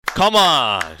Come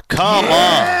on.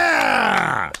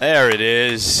 There it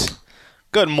is.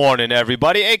 Good morning,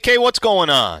 everybody. AK, what's going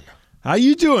on? How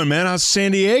you doing, man? How's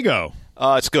San Diego?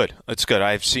 It's good.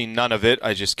 I've seen none of it.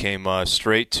 I just came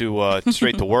straight to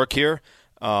work here.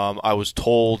 I was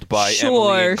told by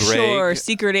Emily and Greg. Sure,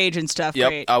 secret agent stuff. Yep,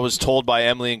 Great. I was told by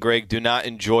Emily and Greg, do not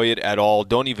enjoy it at all.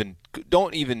 Don't even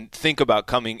think about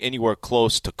coming anywhere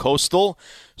close to Coastal.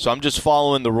 So I'm just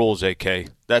following the rules, AK.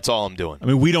 That's all I'm doing. I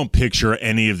mean, we don't picture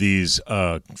any of these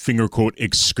finger quote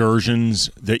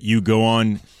excursions that you go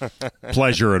on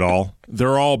pleasure at all.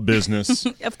 They're all business.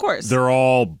 Of course. They're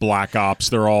all black ops.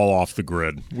 They're all off the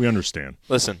grid. We understand.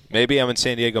 Listen, maybe I'm in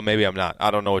San Diego, maybe I'm not.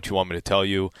 I don't know what you want me to tell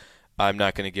you. I'm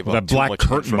not going to give up too much information. That black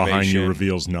curtain behind you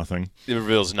reveals nothing. It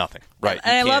reveals nothing. Right.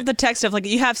 And I love the text of, like,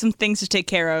 you have some things to take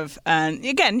care of. And,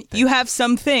 again, you have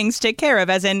some things to take care of,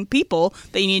 as in people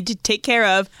that you need to take care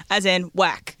of, as in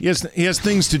whack. He has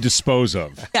things to dispose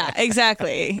of. Yeah,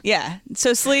 exactly. Yeah.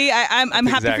 So, Slee, I'm happy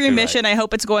exactly for your mission. right. I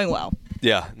hope it's going well.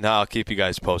 Yeah, no, I'll keep you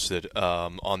guys posted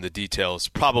on the details.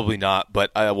 Probably not, but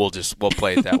we'll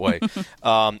play it that way.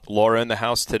 Laura in the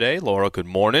house today. Laura, good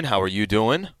morning. How are you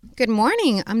doing? Good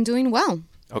morning. I'm doing well.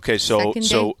 Okay, so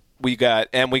we got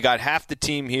half the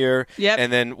team here. Yep.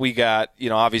 And then we got,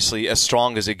 obviously as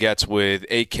strong as it gets with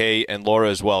AK and Laura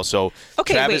as well. So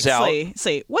okay, Trav wait, is out.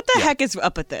 Slee, what the heck is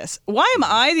up with this? Why am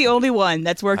I the only one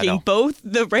that's working both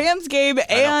the Rams game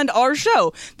and our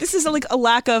show? This is like a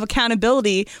lack of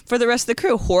accountability for the rest of the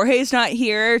crew. Jorge's not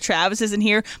here. Travis isn't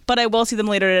here, but I will see them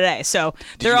later today. So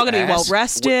they're all going to be well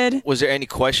rested. Was there any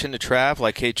question to Trav?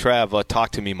 Like, hey, Trav,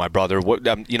 talk to me, my brother. What,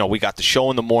 we got the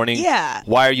show in the morning. Yeah.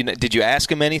 Why are you? Did you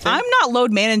ask him anything? I'm not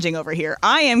load managing over here.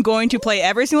 I am going to play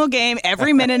every single game,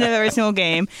 every minute of every single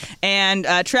game. And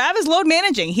Trav is load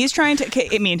managing. He's trying to,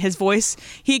 his voice,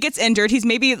 he gets injured. He's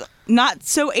maybe not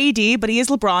so AD, but he is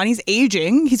LeBron. He's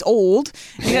aging. He's old.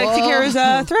 He got to take care of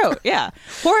his throat. Yeah.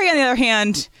 Jorge, on the other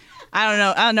hand, I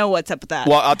don't know what's up with that.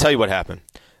 Well, I'll tell you what happened.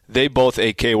 They both,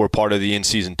 AK, were part of the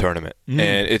in-season tournament,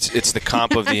 and it's the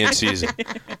comp of the in-season.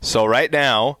 So right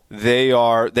now, they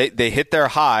hit their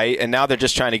high, and now they're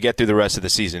just trying to get through the rest of the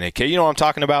season. AK, you know what I'm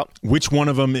talking about? Which one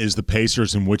of them is the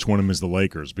Pacers and which one of them is the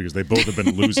Lakers? Because they both have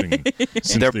been losing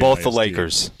since They're both the IST.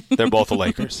 Lakers. They're both the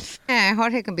Lakers.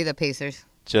 Jorge can be the Pacers.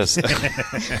 Just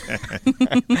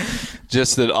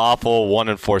an awful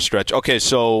 1-4 stretch. Okay,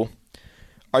 so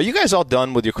are you guys all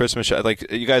done with your Christmas show? Like,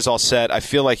 are you guys all set? I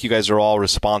feel like you guys are all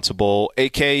responsible.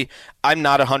 AK, I'm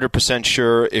not 100%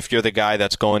 sure if you're the guy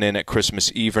that's going in at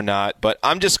Christmas Eve or not, but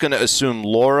I'm just going to assume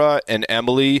Laura and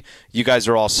Emily, you guys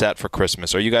are all set for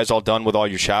Christmas. Are you guys all done with all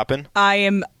your shopping?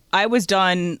 I was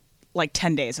done like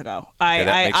 10 days ago.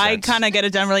 I kind of get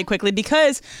it done really quickly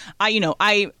because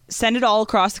I send it all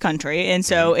across the country, and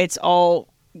so it's all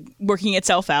working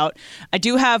itself out. I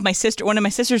do have one of my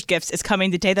sister's gifts is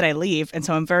coming the day that I leave, and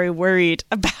so I'm very worried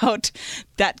about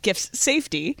that gift's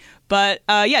safety. But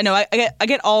I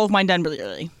get all of mine done really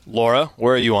early. Laura,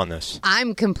 where are you on this?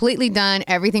 I'm completely done.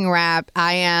 Everything wrapped.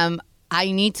 I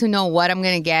need to know what I'm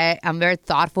going to get. I'm a very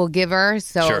thoughtful giver,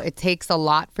 so It takes a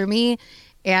lot for me.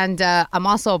 And I'm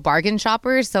also a bargain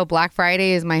shopper, so Black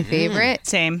Friday is my favorite.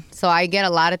 Same. So I get a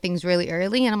lot of things really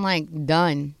early, and I'm like,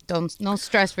 done. No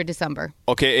stress for December.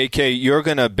 Okay, AK, you're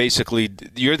kind of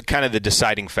the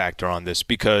deciding factor on this,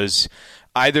 because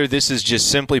either this is just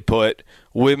simply put,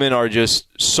 women are just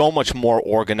so much more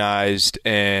organized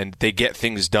and they get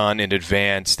things done in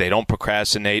advance. They don't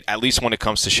procrastinate, at least when it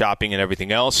comes to shopping and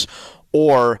everything else,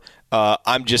 or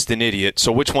I'm just an idiot.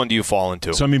 So which one do you fall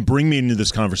into? So, bring me into this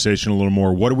conversation a little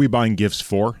more. What are we buying gifts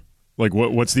for? Like,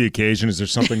 what's the occasion? Is there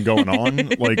something going on?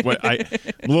 Like, I'm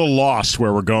a little lost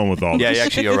where we're going with all this. Yeah,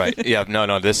 actually, you're right. Yeah, no,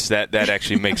 that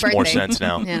actually makes more sense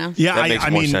now. Yeah, that makes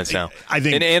more sense now. I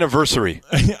think an anniversary.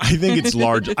 I think it's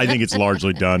large. I think it's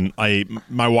largely done.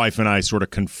 My wife and I sort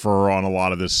of confer on a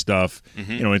lot of this stuff.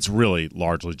 Mm-hmm. It's really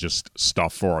largely just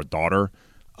stuff for our daughter.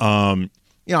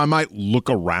 I might look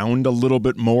around a little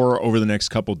bit more over the next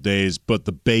couple of days, but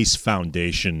the base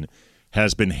foundation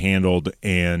has been handled,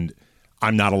 and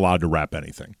I'm not allowed to wrap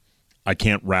anything. I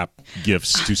can't wrap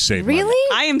gifts to save money.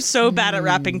 Really? I am so bad at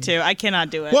wrapping too. I cannot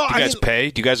do it. Well, do you guys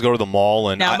pay? Do you guys go to the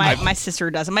mall? And no, my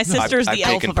sister doesn't. My sister's the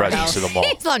elf of our house. To the mall.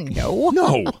 It's on no.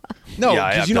 No, Yeah,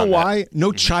 because you know why? That.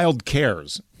 No child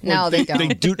cares. No, they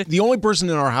don't. The only person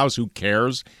in our house who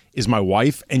cares is my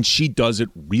wife, and she does it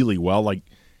really well. Like,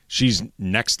 she's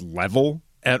next level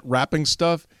at wrapping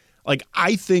stuff. Like,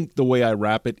 I think the way I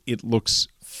wrap it, it looks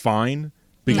fine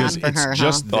because Not for it's her,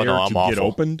 just there I'm to get awful.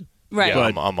 opened. Right. Yeah,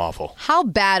 I'm awful. How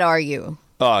bad are you?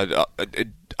 I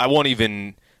won't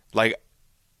even,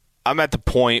 I'm at the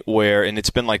point where, and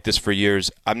it's been like this for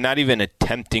years, I'm not even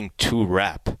attempting to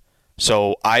wrap.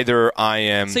 So either I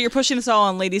am. So you're pushing this all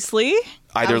on Lady Slee?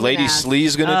 Either Lady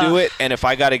Slee's going to do it, and if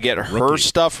I got to get her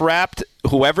stuff wrapped,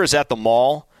 whoever's at the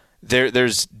mall,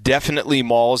 there's definitely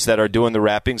malls that are doing the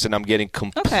wrappings, and I'm getting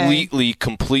completely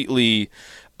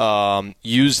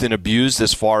used and abused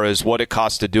as far as what it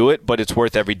costs to do it, but it's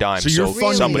worth every dime. So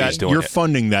you're somebody's doing you're it.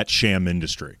 funding that sham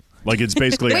industry. Like it's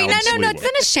basically Wait, no, it's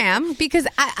in a sham because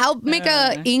I'll make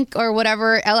a Inc. or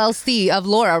whatever LLC of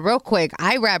Laura real quick.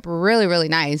 I rap really, really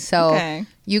nice, so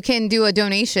you can do a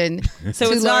donation. So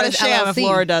to it's not a sham if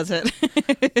Laura does it.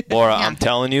 Laura, I'm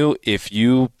telling you, if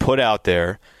you put out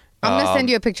there, I'm gonna send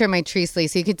you a picture of my tree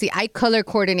sleeve so you can see I color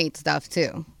coordinate stuff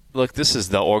too. Look, this is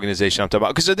the organization I'm talking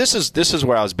about because this is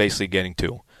where I was basically getting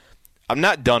to. I'm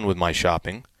not done with my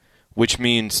shopping, which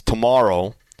means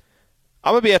tomorrow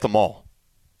I'm gonna be at the mall.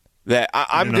 That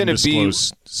I'm going to be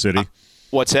city.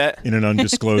 What's that? In an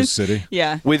undisclosed city.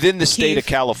 Yeah. Within the state of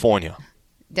California.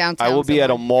 Downtown. I will be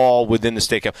at a mall within the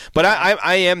state. But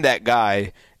I am that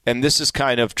guy, and this is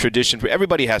kind of tradition.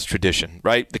 Everybody has tradition,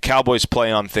 right? The Cowboys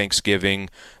play on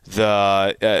Thanksgiving.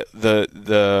 The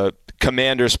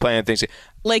Commanders play on Thanksgiving.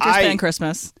 Lakers play on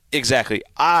Christmas. Exactly.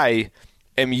 I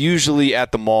am usually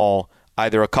at the mall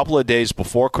either a couple of days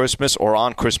before Christmas or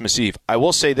on Christmas Eve. I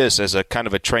will say this as a kind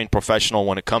of a trained professional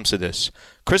when it comes to this.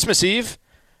 Christmas Eve,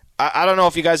 I don't know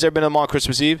if you guys have ever been to the mall on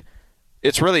Christmas Eve.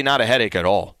 It's really not a headache at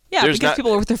all. Yeah, because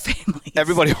people are with their families.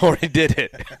 Everybody already did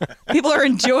it. People are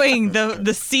enjoying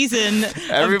the season.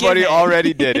 Everybody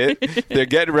already did it. They're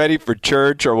getting ready for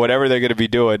church or whatever they're going to be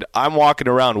doing. I'm walking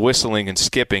around whistling and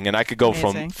skipping, and I could go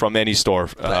from any store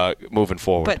moving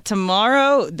forward. But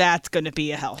tomorrow, that's going to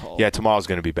be a hellhole. Yeah, tomorrow's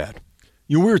going to be bad.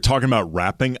 You know, we were talking about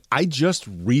wrapping. I just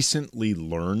recently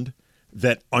learned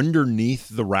that underneath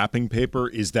the wrapping paper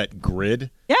is that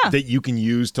grid that you can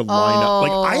use to line up.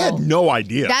 Like, I had no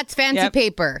idea. That's fancy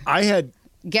paper. I had...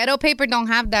 Ghetto paper don't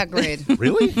have that grid.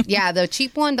 Really? Yeah, the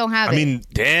cheap one don't have it. I mean,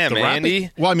 damn, Andy.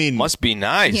 Well, I mean, must be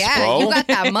nice, yeah, bro. you got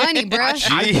that money, bro.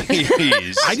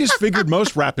 Jeez. I just figured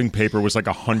most wrapping paper was like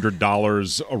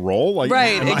 $100 a roll. Like,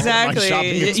 right, exactly.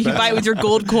 You buy it with your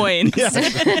gold coins. Yeah.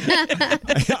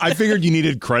 I figured you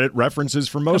needed credit references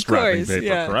for most wrapping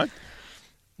paper, correct?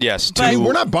 Yes, but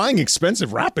we're not buying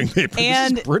expensive wrapping paper.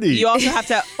 And this is pretty. You also have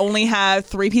to only have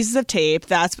 3 pieces of tape.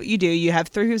 That's what you do. You have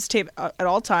 3 pieces of tape at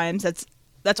all times.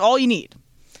 That's all you need.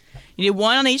 You need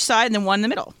one on each side and then one in the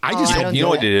middle. You know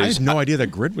what it is? I had no idea that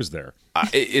grid was there.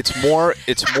 It's more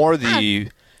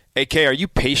the. AK, are you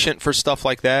patient for stuff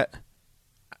like that?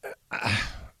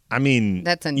 I mean,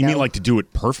 that's a you mean like to do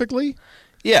it perfectly?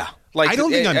 Yeah. Like I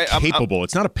don't think I'm capable.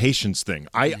 It's not a patience thing.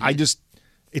 I just.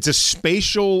 It's a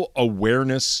spatial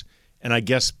awareness, and I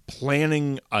guess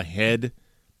planning ahead,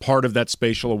 part of that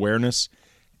spatial awareness.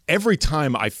 Every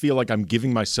time I feel like I'm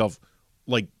giving myself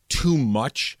like too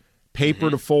much paper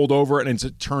to fold over, and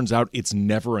it turns out it's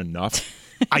never enough.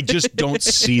 I just don't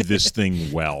see this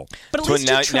thing well. But at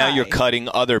least now you're cutting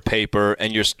other paper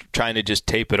and you're trying to just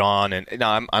tape it on. And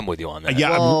no, I'm with you on that.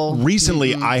 Yeah,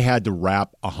 recently I had to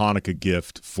wrap a Hanukkah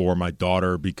gift for my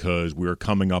daughter because we were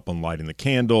coming up on lighting the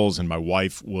candles, and my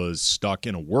wife was stuck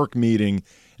in a work meeting,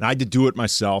 and I had to do it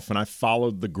myself. And I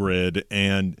followed the grid,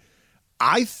 and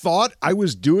I thought I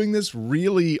was doing this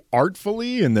really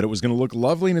artfully and that it was going to look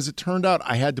lovely. And as it turned out,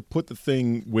 I had to put the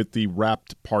thing with the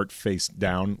wrapped part face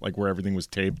down, like where everything was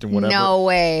taped and whatever. No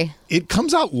way. It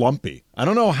comes out lumpy. I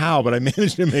don't know how, but I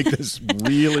managed to make this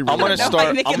really I'm going to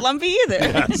start make it lumpy either.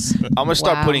 Yes. I'm going to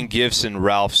start putting gifts in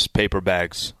Ralph's paper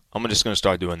bags. I'm just going to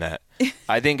start doing that.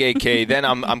 I think AK. Then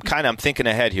I'm thinking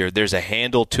ahead here. There's a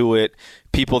handle to it.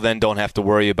 People then don't have to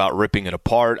worry about ripping it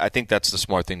apart. I think that's the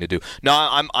smart thing to do. No,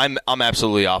 I'm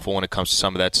absolutely awful when it comes to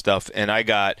some of that stuff. And I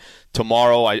got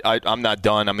tomorrow. I'm not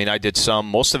done. I mean, I did some.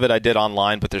 Most of it I did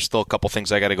online, but there's still a couple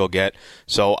things I got to go get.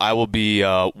 So I will be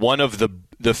one of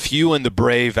the few and the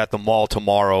brave at the mall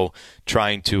tomorrow,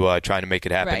 trying to make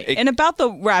it happen. Right. And about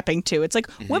the wrapping too, it's like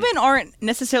women aren't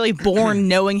necessarily born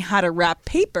knowing how to wrap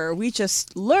paper. We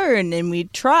just learn and we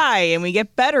try and we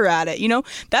get better at it. You know,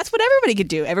 that's what everybody could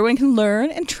do. Everyone can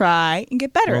learn and try and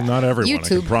get better. Well, not everyone.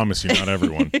 YouTube. I can promise you, not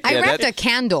everyone. I wrapped a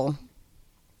candle.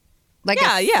 Like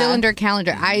a cylinder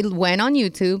calendar. I went on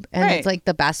YouTube and it's like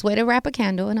the best way to wrap a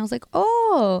candle. And I was like,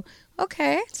 oh,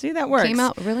 okay. See, that works. Came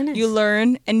out really nice. You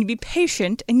learn and you be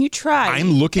patient and you try.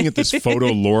 I'm looking at this photo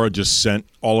Laura just sent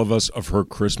all of us of her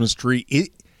Christmas tree.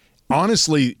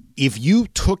 Honestly, if you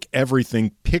took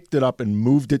everything, picked it up, and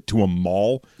moved it to a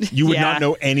mall, you would not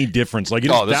know any difference. Like,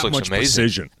 it's that much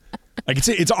precision. Like,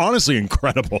 it's honestly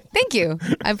incredible. Thank you.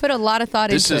 I put a lot of thought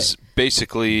into it. This is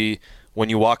basically when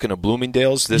you walk into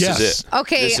Bloomingdale's, this is it.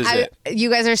 Okay, this is it. You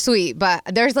guys are sweet, but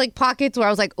there's like pockets where I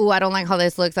was like, "Oh, I don't like how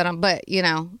this looks." But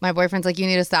my boyfriend's like, "You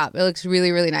need to stop. It looks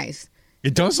really, really nice."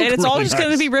 It does look and it's really all just nice.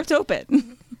 going to be ripped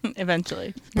open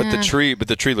eventually. But the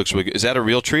tree looks really good. Is that a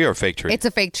real tree or a fake tree? It's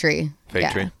a fake tree.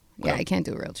 Fake tree? Yeah, I can't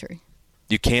do a real tree.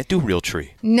 You can't do real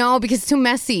tree. No, because it's too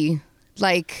messy.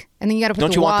 Like, and then you got to put Don't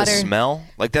the you water. want the smell?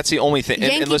 Like, that's the only thing.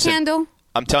 Yankee and listen, Candle.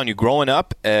 I'm telling you, growing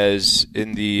up as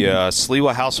in the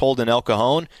Sliwa household in El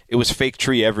Cajon, it was fake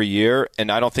tree every year,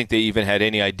 and I don't think they even had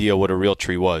any idea what a real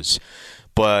tree was.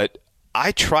 But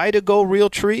I try to go real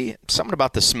tree. Something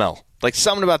about the smell. Like,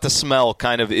 something about the smell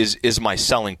kind of is my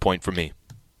selling point for me.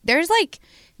 There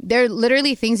are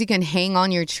literally things you can hang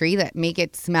on your tree that make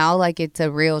it smell like it's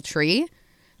a real tree.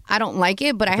 I don't like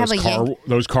it, but I have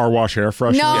those car wash air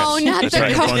fresheners. No, not That's the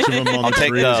right, car. a bunch of them on I'll the take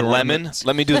tree the as lemon. ornaments.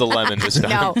 Let me do the lemon this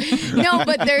time. No,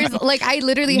 but there's like I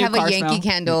literally New have a car Yankee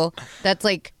smell. Candle that's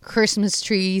like Christmas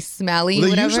tree smelly. Well, they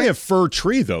whatever. usually have fir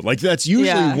tree though. Like that's usually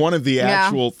Yeah. one of the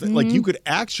actual. Like Mm-hmm. you could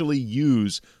actually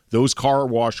use those car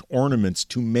wash ornaments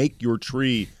to make your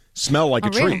tree smell like a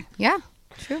Oh, really? tree. Yeah,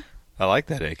 true. I like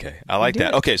that, AK. I like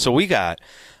that. Okay, so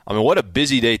what a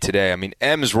busy day today. I mean,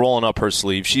 M is rolling up her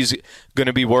sleeve. She's going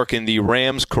to be working the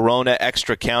Rams Corona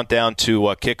Extra Countdown to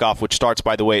kickoff, which starts,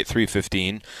 by the way, at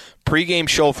 3:15. Pre-game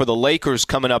show for the Lakers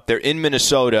coming up. They're in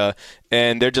Minnesota,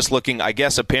 and they're just looking, I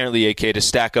guess, apparently, AK, to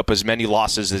stack up as many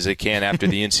losses as they can after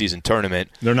the in-season tournament.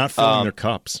 They're not filling their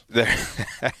cups.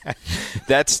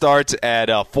 That starts at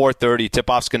 4:30.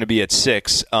 Tip-off's going to be at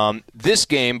 6. This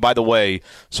game, by the way,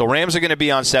 so Rams are going to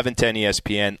be on 710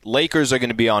 ESPN. Lakers are going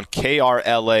to be on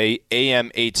KRLA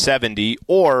AM 870,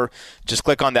 or just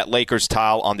click on that Lakers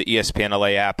tile on the ESPN LA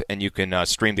app, and you can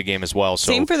stream the game as well.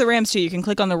 So, Same for the Rams, too. You can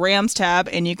click on the Rams tab,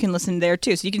 and you can listen there,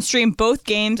 too. So you can stream both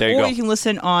games, There you or go. you can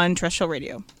listen on terrestrial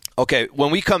radio. okay,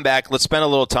 when we come back, let's spend a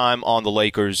little time on the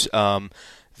Lakers.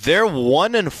 They're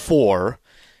 1-4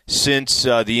 since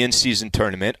the in-season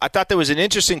tournament. I thought there was an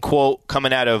interesting quote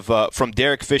coming out of from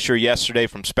Derek Fisher yesterday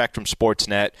from Spectrum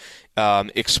Sportsnet,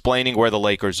 explaining where the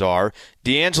Lakers are.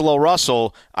 D'Angelo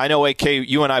Russell, I know, AK,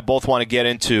 you and I both want to get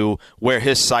into where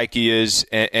his psyche is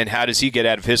and how does he get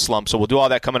out of his slump. So we'll do all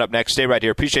that coming up next. Stay right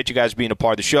here. Appreciate you guys being a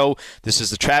part of the show. This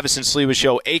is the Travis and Sliwa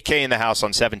Show, AK in the house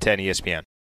on 710 ESPN.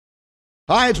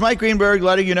 Hi, it's Mike Greenberg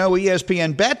letting you know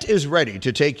ESPN Bet is ready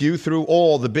to take you through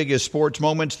all the biggest sports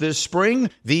moments this spring.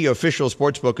 The official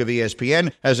sportsbook of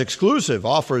ESPN has exclusive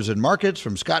offers and markets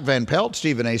from Scott Van Pelt,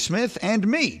 Stephen A. Smith, and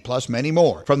me, plus many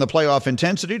more. From the playoff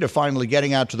intensity to finally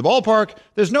getting out to the ballpark,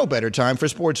 there's no better time for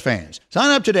sports fans. Sign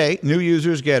up today. New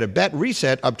users get a bet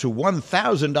reset up to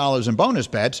 $1,000 in bonus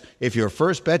bets if your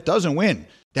first bet doesn't win.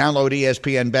 Download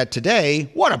ESPN Bet today.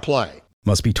 What a play.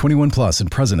 Must be 21 plus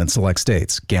and present in select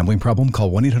states. Gambling problem?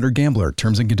 Call 1-800-GAMBLER.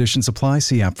 Terms and conditions apply.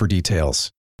 See app for details.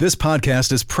 This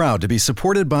podcast is proud to be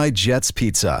supported by Jets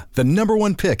Pizza, the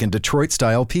 #1 pick in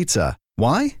Detroit-style pizza.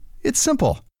 Why? It's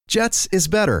simple. Jets is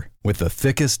better. With the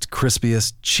thickest,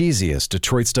 crispiest, cheesiest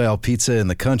Detroit-style pizza in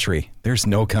the country, there's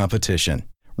no competition.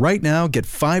 Right now, get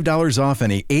 $5 off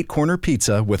any 8-corner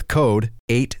pizza with code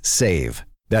 8SAVE.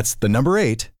 That's the number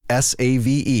 8,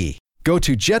 SAVE. Go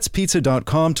to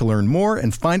jetspizza.com to learn more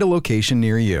and find a location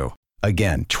near you.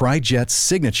 Again, try Jet's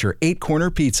signature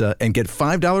 8-corner pizza and get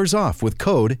 $5 off with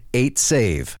code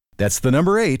 8SAVE. That's the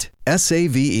number 8,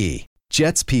 SAVE.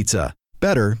 Jet's Pizza.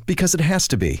 Better because it has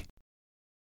to be.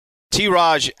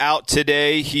 T-Raj out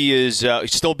today. He is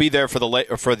still be there for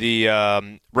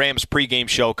the Rams pregame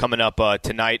show coming up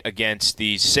tonight against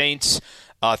the Saints.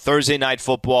 Thursday night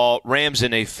football. Rams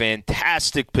in a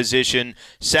fantastic position,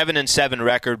 7-7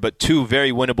 record, but 2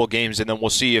 very winnable games, and then we'll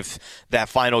see if that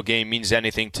final game means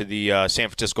anything to the San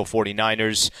Francisco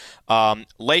 49ers.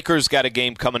 Lakers got a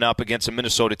game coming up against the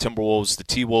Minnesota Timberwolves, the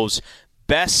T-Wolves'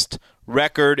 best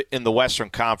record in the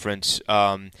Western Conference.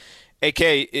 AK,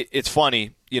 it's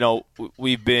funny,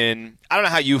 we've been, I don't know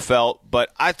how you felt,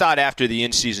 but I thought after the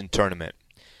in-season tournament,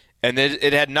 and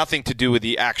it had nothing to do with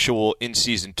the actual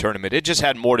in-season tournament. It just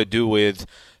had more to do with,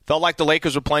 felt like the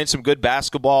Lakers were playing some good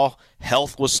basketball.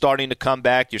 Health was starting to come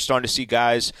back. You're starting to see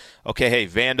guys, okay, hey,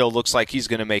 Vando looks like he's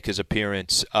going to make his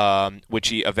appearance, which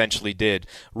he eventually did.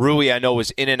 Rui, I know,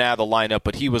 was in and out of the lineup,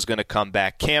 but he was going to come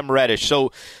back. Cam Reddish.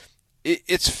 So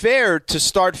it's fair to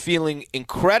start feeling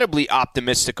incredibly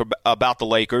optimistic about the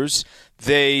Lakers.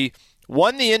 They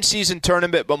won the in-season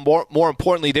tournament, but more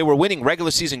importantly, they were winning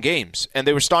regular season games, and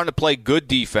they were starting to play good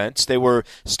defense. They were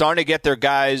starting to get their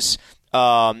guys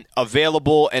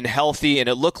available and healthy, and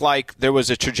it looked like there was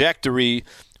a trajectory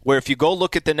where if you go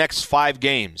look at the next 5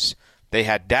 games, they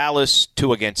had Dallas,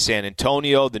 2 against San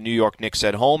Antonio, the New York Knicks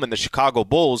at home, and the Chicago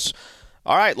Bulls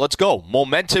All right, let's go.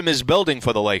 Momentum is building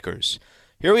for the Lakers.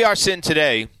 Here we are sitting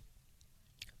today.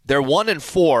 They're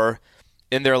 1-4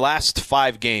 in their last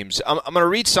 5 games. I'm going to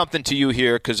read something to you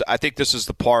here because I think this is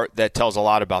the part that tells a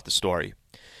lot about the story.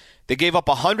 They gave up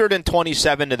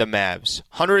 127 to the Mavs,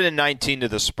 119 to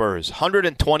the Spurs,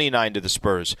 129 to the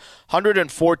Spurs,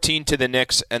 114 to the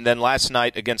Knicks, and then last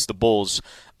night against the Bulls,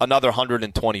 another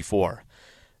 124.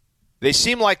 They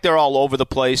seem like they're all over the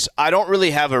place. I don't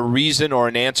really have a reason or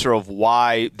an answer of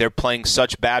why they're playing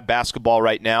such bad basketball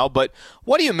right now, but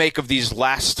what do you make of these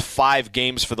last 5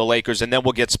 games for the Lakers? And then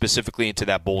we'll get specifically into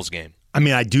that Bulls game. I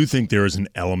mean, I do think there is an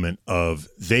element of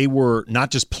they were not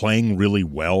just playing really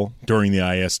well during the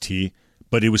IST,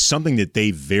 but it was something that they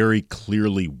very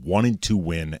clearly wanted to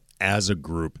win as a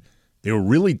group. They were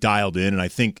really dialed in, and I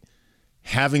think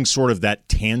having sort of that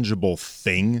tangible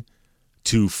thing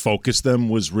to focus them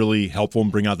was really helpful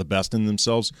and bring out the best in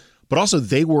themselves. But also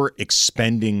they were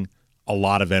expending a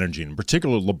lot of energy. In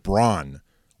particular, LeBron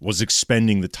was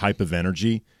expending the type of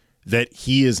energy that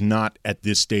he is not at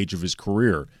this stage of his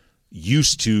career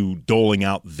used to doling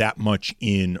out that much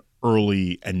in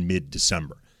early and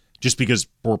mid-December. Just because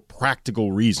for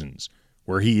practical reasons,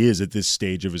 where he is at this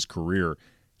stage of his career,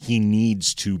 he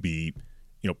needs to be,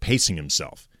 pacing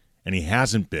himself. And he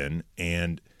hasn't been,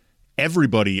 and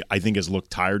everybody, I think, has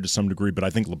looked tired to some degree, but I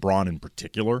think LeBron in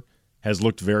particular has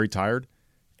looked very tired.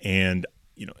 And,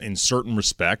 in certain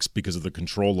respects, because of the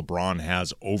control LeBron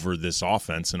has over this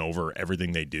offense and over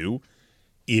everything they do,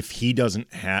 if he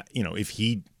doesn't have,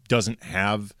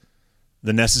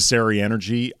 the necessary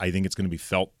energy, I think it's going to be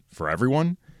felt for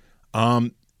everyone.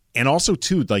 And also,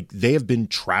 too, like they have been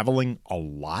traveling a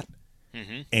lot.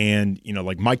 Mm-hmm. And,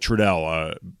 like Mike Trudell,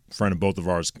 a friend of both of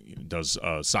ours, does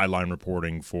sideline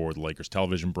reporting for the Lakers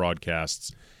television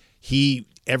broadcasts. He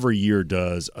every year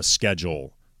does a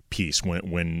schedule piece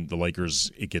when the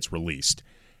Lakers, it gets released.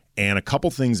 And a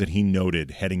couple things that he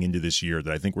noted heading into this year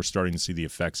that I think we're starting to see the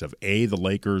effects of. A, the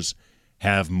Lakers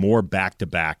have more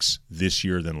back-to-backs this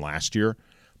year than last year.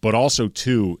 But also,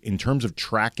 two, in terms of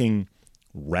tracking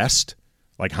rest,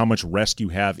 like how much rest you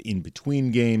have in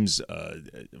between games,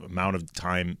 amount of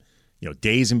time,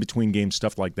 days in between games,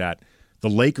 stuff like that. The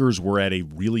Lakers were at a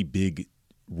really big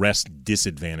rest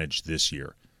disadvantage this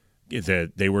year.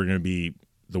 That they were going to be,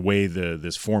 the way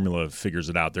this formula figures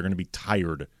it out, they're going to be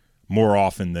tired more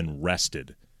often than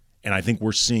rested. And I think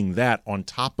we're seeing that on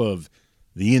top of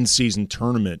the in-season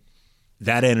tournament,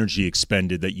 that energy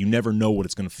expended that you never know what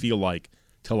it's going to feel like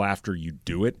till after you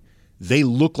do it. They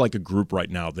look like a group right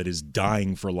now that is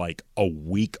dying for like a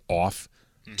week off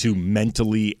to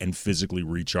mentally and physically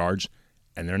recharge,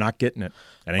 and they're not getting it.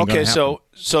 That ain't okay, gonna happen.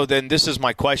 so then this is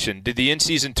my question. Did the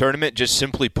in-season tournament, just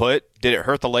simply put, did it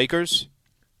hurt the Lakers?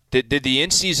 Did the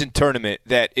in-season tournament,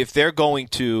 that if they're going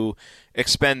to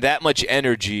expend that much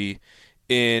energy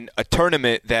in a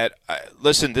tournament that,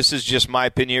 listen, this is just my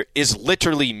opinion, is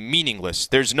literally meaningless.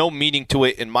 There's no meaning to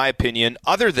it, in my opinion,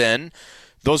 other than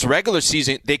those regular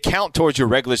season, they count towards your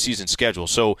regular season schedule.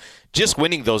 So just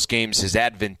winning those games is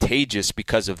advantageous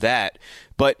because of that.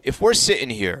 But if we're sitting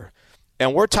here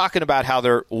and we're talking about how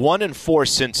they're 1-4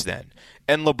 since then,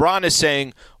 and LeBron is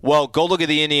saying, well, go look at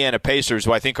the Indiana Pacers,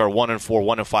 who I think are 1-4,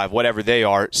 1-5, whatever they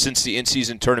are, since the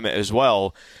in-season tournament as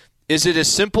well. Is it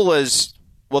as simple as,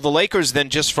 well, the Lakers then,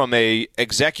 just from a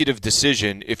executive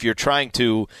decision, if you're trying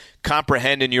to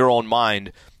comprehend in your own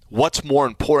mind what's more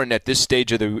important at this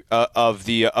stage of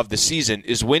the season,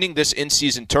 is winning this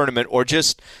in-season tournament, or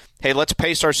just, hey, let's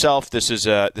pace ourselves. This is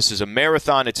a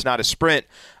marathon. It's not a sprint.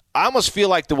 I almost feel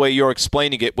like the way you're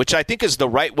explaining it, which I think is the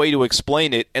right way to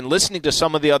explain it, and listening to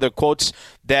some of the other quotes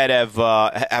that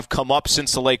have come up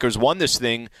since the Lakers won this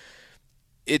thing,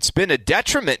 it's been a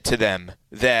detriment to them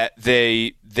that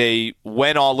they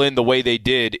went all in the way they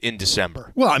did in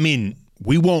December. Well, I mean,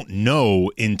 we won't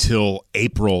know until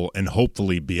April and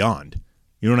hopefully beyond.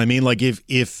 You know what I mean? Like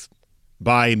if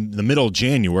by the middle of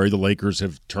January the Lakers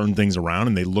have turned things around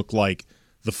and they look like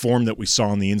the form that we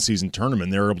saw in the in-season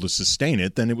tournament, they're able to sustain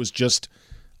it, then it was just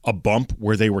a bump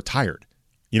where they were tired.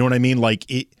 You know what I mean? Like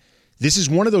this is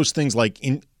one of those things, like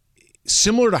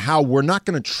similar to how we're not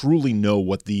going to truly know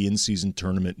what the in-season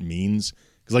tournament means.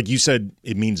 Because like you said,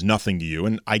 it means nothing to you,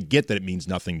 and I get that it means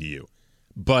nothing to you.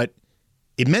 But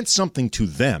it meant something to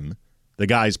them, the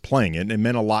guys playing it, and it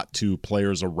meant a lot to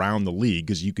players around the league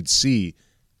because you could see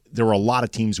there were a lot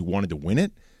of teams who wanted to win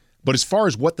it. But as far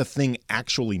as what the thing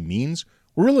actually means,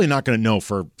 we're really not going to know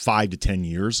for 5 to 10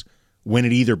 years when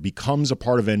it either becomes a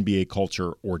part of NBA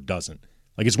culture or doesn't.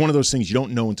 Like, it's one of those things you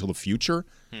don't know until the future.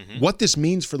 Mm-hmm. What this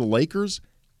means for the Lakers,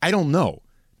 I don't know,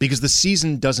 because the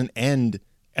season doesn't end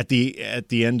at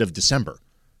the end of December.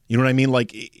 You know what I mean?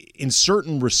 Like, in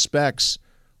certain respects,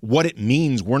 what it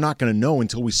means, we're not going to know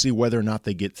until we see whether or not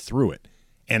they get through it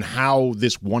and how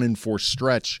this 1-4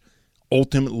 stretch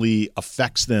ultimately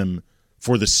affects them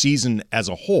for the season as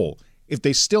a whole. If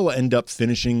they still end up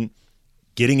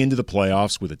getting into the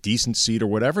playoffs with a decent seed or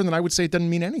whatever, then I would say it doesn't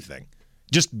mean anything.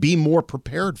 Just be more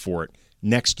prepared for it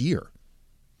next year.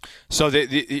 So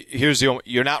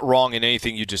you're not wrong in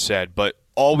anything you just said, but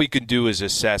all we can do is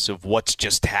assess of what's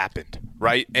just happened,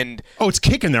 right? And it's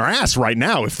kicking their ass right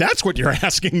now, if that's what you're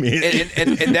asking me.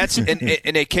 And that's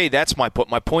AK. That's my point.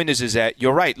 My point is that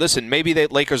you're right. Listen, maybe the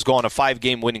Lakers go on a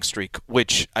 5-game winning streak,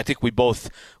 which I think we both,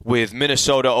 with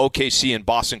Minnesota, OKC, and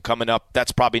Boston coming up,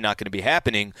 that's probably not going to be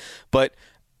happening. But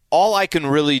all I can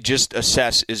really just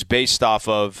assess is based off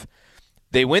of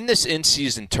they win this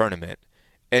in-season tournament.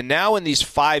 And now in these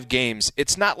 5 games,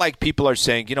 it's not like people are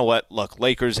saying, you know what, look,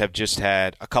 Lakers have just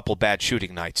had a couple bad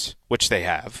shooting nights, which they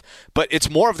have. But it's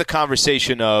more of the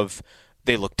conversation of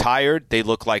they look tired. They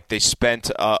look like they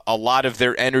spent a lot of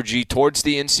their energy towards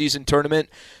the in-season tournament.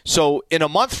 So in a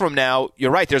month from now,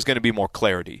 you're right, there's going to be more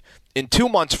clarity. In 2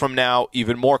 months from now,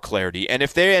 even more clarity. And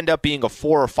if they end up being a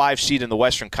 4 or 5 seed in the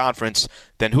Western Conference,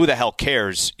 then who the hell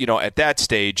cares, at that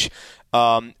stage.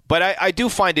 But I do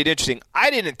find it interesting.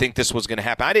 I didn't think this was going to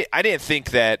happen. I didn't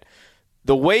think that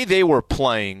the way they were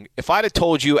playing, if I'd have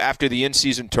told you after the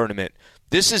in-season tournament,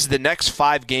 this is the next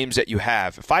 5 games that you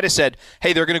have. If I'd have said,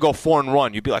 hey, they're going to go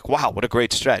 4-1, you'd be like, wow, what a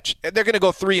great stretch. They're going to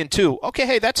go 3-2. Okay,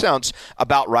 hey, that sounds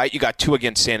about right. You got 2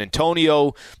 against San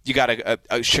Antonio. You got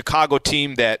a Chicago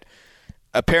team that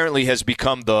apparently has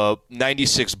become the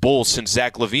 96 Bulls since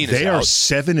Zach LaVine is out. They are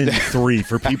 7-3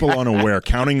 for people unaware.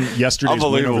 Counting yesterday's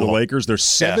win over the Lakers, they're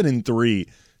 7-3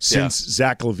 since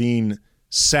Zach LaVine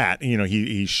sat.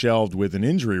 He shelved with an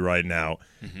injury right now,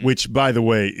 which, by the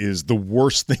way, is the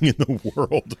worst thing in the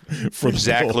world for the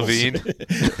Zach Bulls. LaVine.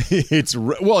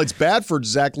 It's bad for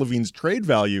Zach LaVine's trade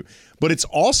value, but it's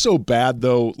also bad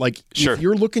though. Like if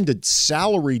you're looking to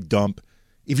salary dump.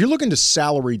 If you're looking to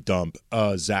salary dump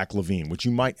Zach LaVine, which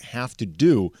you might have to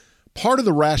do, part of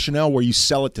the rationale where you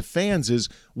sell it to fans is,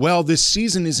 well, this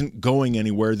season isn't going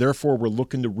anywhere, therefore we're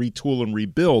looking to retool and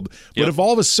rebuild. But if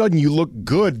all of a sudden you look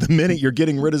good the minute you're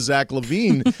getting rid of Zach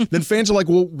LaVine, then fans are like,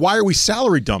 well, why are we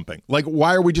salary dumping? Like,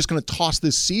 why are we just going to toss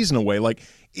this season away? Like,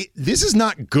 this is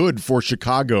not good for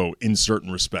Chicago in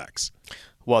certain respects.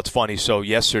 Well, it's funny. So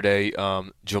yesterday,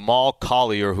 Jamal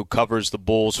Collier, who covers the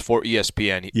Bulls for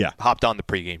ESPN, he hopped on the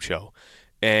pregame show.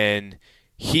 And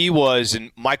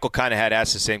and Michael kind of had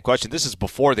asked the same question. This is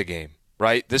before the game,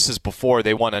 right? This is before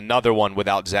they won another one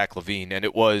without Zach LaVine. And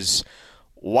it was,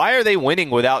 why are they winning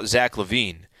without Zach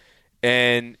LaVine?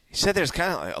 And he said there's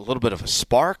kind of a little bit of a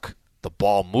spark. The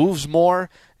ball moves more.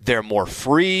 They're more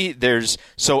free.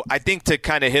 So I think to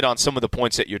kind of hit on some of the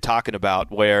points that you're talking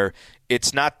about where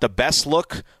it's not the best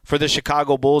look for the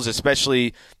Chicago Bulls,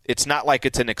 especially it's not like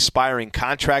it's an expiring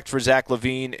contract for Zach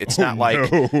LaVine. It's not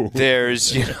like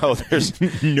there's no,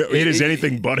 it is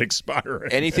anything but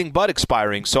expiring. Anything but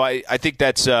expiring. So I think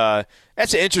that's an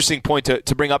interesting point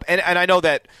to bring up. And I know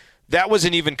that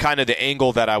wasn't even kind of the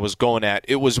angle that I was going at.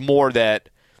 It was more that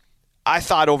I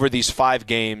thought over these 5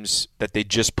 games that they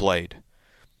just played,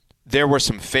 there were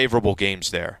some favorable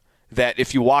games there. That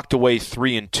if you walked away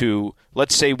 3-2,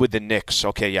 let's say with the Knicks,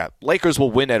 okay, yeah, Lakers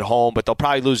will win at home, but they'll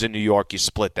probably lose in New York. You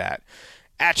split that.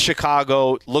 At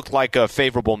Chicago, looked like a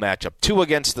favorable matchup. 2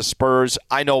 against the Spurs.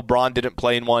 I know Bron didn't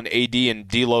play in one. AD and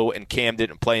D'Lo and Cam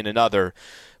didn't play in another.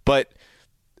 But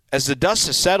as the dust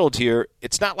has settled here,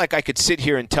 it's not like I could sit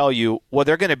here and tell you, well,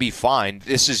 they're going to be fine.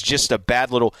 This is just a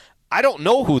bad little – I don't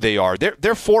know who they are.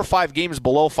 They're 4 or 5 games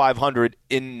below 500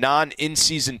 in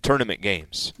non-in-season tournament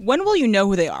games. When will you know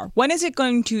who they are? When is it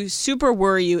going to super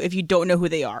worry you if you don't know who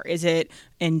they are? Is it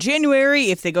in January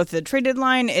if they go through the trade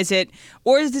deadline?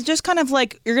 Or is it just kind of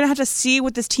like you're going to have to see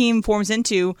what this team forms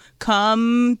into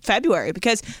come February?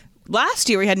 Because last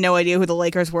year we had no idea who the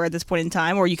Lakers were at this point in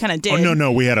time, or you kind of did. Oh,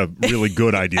 no, we had a really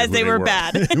good idea as who they were were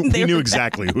bad. We knew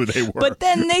exactly who they were. But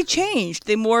then they changed.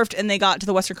 They morphed, and they got to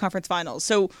the Western Conference Finals.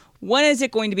 So when is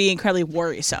it going to be incredibly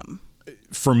worrisome?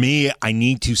 For me, I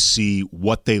need to see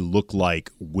what they look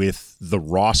like with the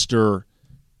roster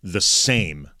the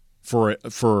same for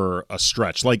a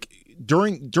stretch. Like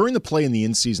during the play in the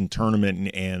in-season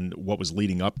tournament and what was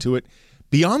leading up to it,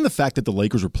 beyond the fact that the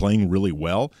Lakers were playing really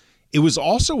well, it was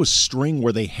also a string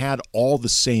where they had all the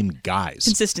same guys.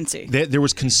 Consistency. There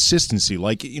was consistency.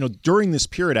 Like, during this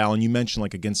period, Alan, you mentioned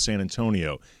like against San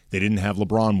Antonio, they didn't have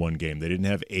LeBron one game. They didn't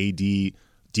have AD,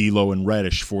 D'Lo, and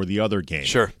Reddish for the other game.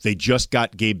 Sure. They just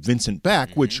got Gabe Vincent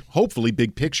back, which hopefully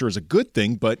big picture is a good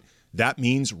thing, but that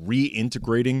means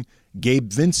reintegrating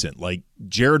Gabe Vincent. Like,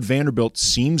 Jared Vanderbilt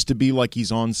seems to be like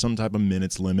he's on some type of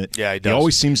minutes limit. Yeah, he does. He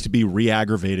always seems to be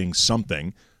re-aggravating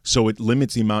something, so it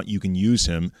limits the amount you can use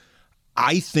him.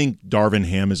 I think Darvin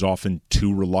Ham is often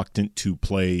too reluctant to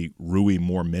play Rui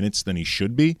more minutes than he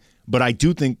should be, but I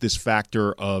do think this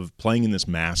factor of playing in this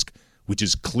mask, which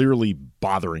is clearly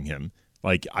bothering him,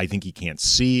 like, I think he can't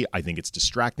see, I think it's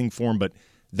distracting for him, but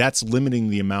that's limiting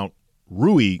the amount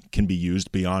Rui can be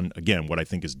used beyond, again, what I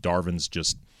think is Darvin's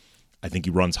just, I think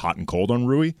he runs hot and cold on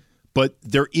Rui, but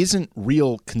there isn't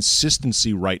real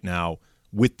consistency right now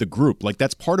with the group. Like,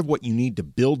 that's part of what you need to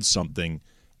build something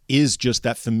is just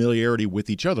that familiarity with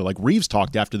each other. Like Reeves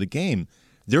talked after the game,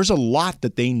 there's a lot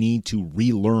that they need to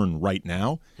relearn right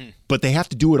now, but they have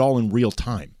to do it all in real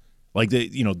time. Like,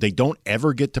 they don't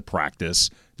ever get to practice.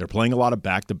 They're playing a lot of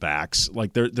back-to-backs.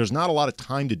 Like, there's not a lot of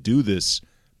time to do this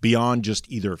beyond just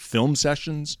either film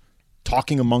sessions,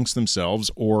 talking amongst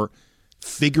themselves, or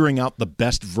figuring out the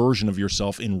best version of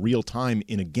yourself in real time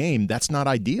in a game. That's not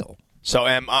ideal. So,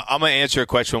 I'm going to answer a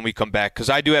question when we come back, because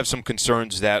I do have some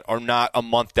concerns that are not a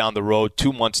month down the road,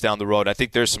 2 months down the road. I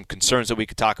think there's some concerns that we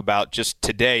could talk about just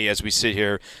today as we sit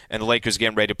here and the Lakers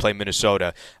getting ready to play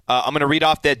Minnesota. I'm going to read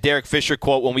off that Derek Fisher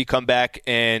quote when we come back.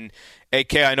 And,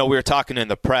 AK, I know we were talking in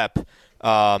the prep.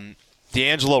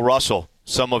 D'Angelo Russell,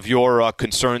 some of your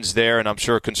concerns there, and I'm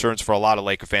sure concerns for a lot of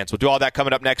Laker fans. We'll do all that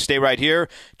coming up next. Stay right here.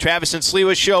 Travis and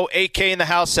Sliwa Show, AK in the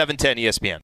house, 710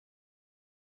 ESPN.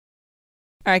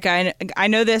 All right, guy. I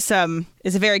know this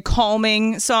is a very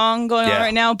calming song going on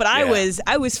right now, but I was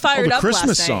fired up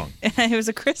Christmas last night. It was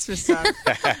a Christmas song.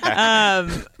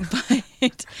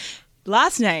 But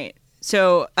last night,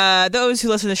 so those who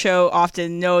listen to the show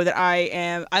often know that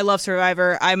I love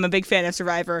Survivor. I'm a big fan of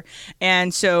Survivor,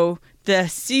 and so the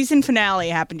season finale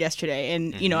happened yesterday,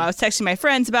 and I was texting my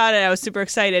friends about it. I was super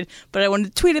excited, but I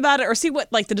wanted to tweet about it or see what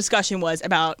the discussion was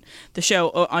about the show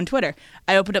on Twitter.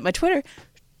 I opened up my Twitter.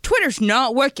 Twitter's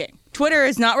not working. Twitter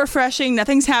is not refreshing.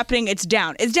 Nothing's happening. It's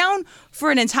down. It's down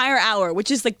for an entire hour, which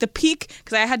is like the peak,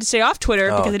 because I had to stay off Twitter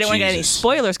because I didn't want to get any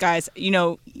spoilers, guys. You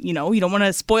don't want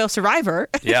to spoil Survivor.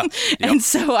 Yeah. And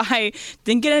so I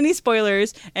didn't get any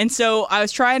spoilers. And so I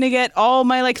was trying to get all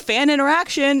my fan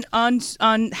interaction on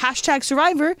hashtag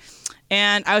Survivor.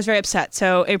 And I was very upset,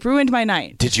 so it ruined my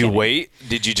night. Did you wait?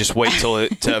 Did you just wait to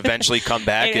eventually come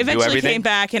back and do everything? It eventually came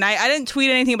back, and I didn't tweet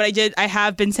anything, but I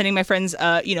have been sending my friends,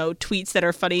 tweets that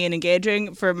are funny and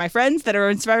engaging for my friends that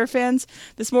are Survivor fans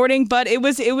this morning. But it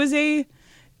was a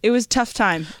tough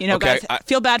time, okay, guys.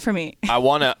 Feel bad for me. I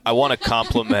wanna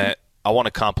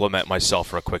compliment myself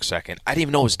for a quick second. I didn't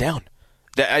even know it was down.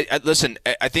 Listen,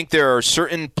 I think there are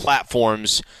certain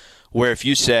platforms where if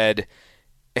you said,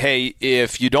 hey,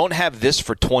 if you don't have this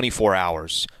for 24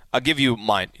 hours, I'll give you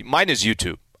mine. Mine is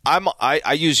YouTube.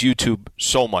 I use YouTube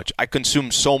so much. I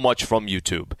consume so much from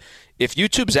YouTube. If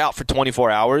YouTube's out for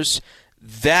 24 hours,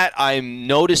 that I'm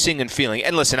noticing and feeling.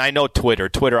 And listen, I know Twitter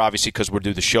obviously, because we're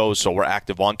doing the shows, so we're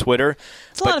active on Twitter.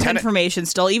 It's a lot of information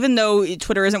still, even though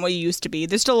Twitter isn't what you used to be.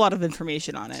 There's still a lot of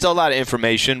information on it. Still a lot of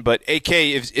information, but AK,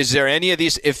 is there any of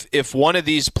these? If one of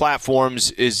these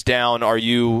platforms is down,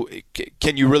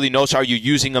 can you really notice? Are you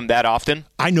using them that often?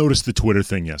 I noticed the Twitter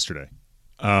thing yesterday,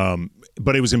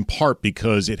 but it was in part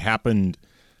because it happened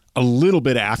a little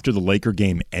bit after the Laker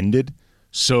game ended.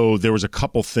 So there was a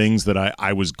couple things that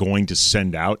I was going to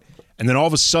send out, and then all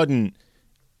of a sudden,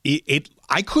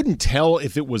 I couldn't tell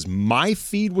if it was my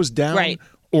feed was down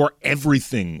or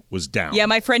everything was down. Yeah,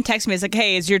 my friend texted me. It's like,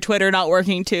 "Hey, is your Twitter not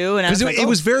working too?" And I was it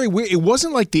was very weird. It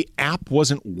wasn't like the app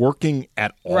wasn't working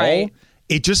at all. Right.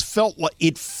 It just felt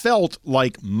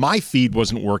like my feed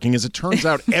wasn't working. As it turns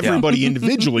out, everybody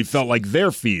individually felt like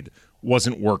their feed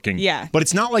wasn't working. Yeah. But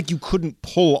it's not like you couldn't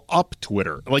pull up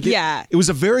Twitter. It was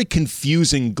a very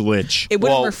confusing glitch. It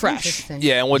wouldn't refresh.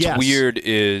 Yeah, and what's weird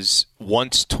is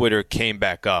once Twitter came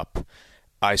back up,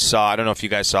 I don't know if you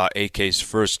guys saw AK's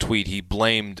first tweet, he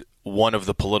blamed one of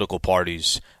the political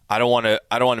parties. I don't want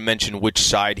to mention which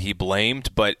side he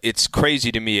blamed, but it's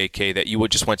crazy to me, AK, that you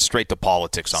just went straight to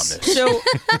politics on this. So,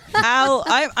 Al,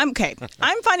 I'm okay.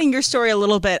 I'm finding your story a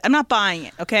little bit. I'm not buying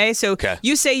it. Okay, so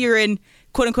you say you're in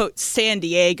quote unquote San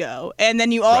Diego, and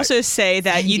then you also say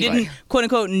that you didn't quote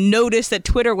unquote notice that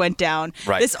Twitter went down.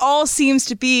 Right. This all seems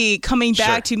to be coming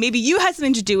back to maybe you had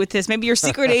something to do with this, maybe your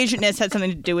secret agentness had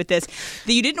something to do with this,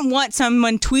 that you didn't want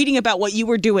someone tweeting about what you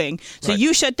were doing, so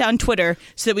you shut down Twitter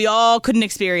so that we all couldn't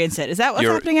experience it. Is that what's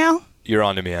happening, Al? You're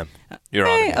on to me, Em. You're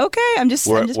on to me. Okay, I'm just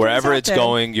wherever it's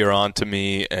going, you're on to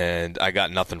me, and I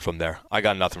got nothing from there.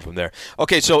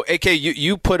 Okay, so AK,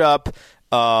 you put up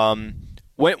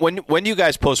When do you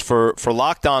guys post for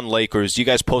Locked On Lakers? Do you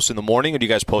guys post in the morning or do you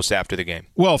guys post after the game?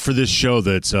 Well, for this show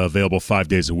that's available 5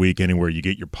 days a week anywhere you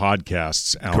get your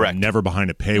podcasts, Alan, correct. Never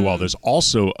behind a paywall. There's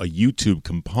also a YouTube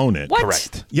component. What?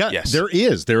 Correct. Yeah, yes. there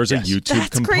is. There is a YouTube That's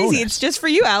component. crazy. It's just for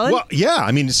you, Alan. Well, yeah.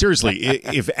 I mean, seriously,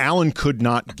 if Alan could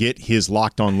not get his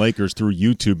Locked On Lakers through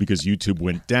YouTube because YouTube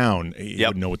went down, he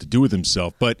wouldn't know what to do with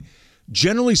himself. But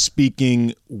generally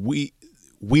speaking,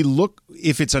 we look,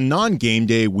 if it's a non-game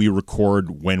day, we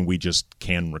record when we just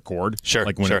can record. Sure.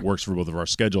 Like when it works for both of our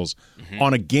schedules.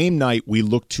 On a game night, we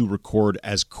look to record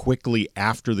as quickly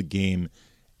after the game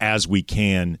as we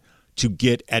can to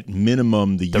get at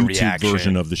minimum the YouTube reaction.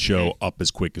 version of the show up as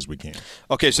quick as we can.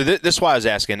 Okay, so this is why I was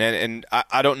asking, and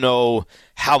I don't know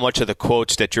how much of the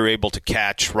quotes that you're able to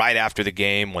catch right after the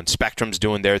game when Spectrum's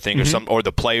doing their thing or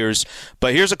the players.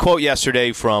 But here's a quote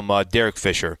yesterday from Derek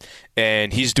Fisher,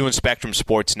 and he's doing Spectrum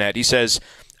Sportsnet. He says,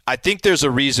 "I think there's a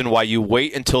reason why you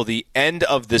wait until the end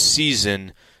of the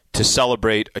season to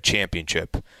celebrate a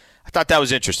championship." I thought that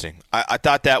was interesting. I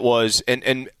thought that was,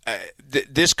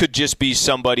 this could just be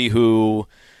somebody who,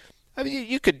 I mean,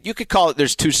 you could call it.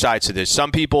 There's two sides to this.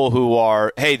 Some people who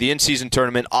are, hey, the in-season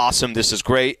tournament, awesome, this is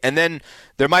great, and then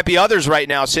there might be others right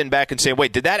now sitting back and saying,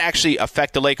 wait, did that actually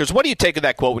affect the Lakers? What do you take of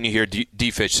that quote when you hear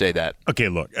D. Fish say that? Okay,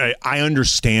 look, I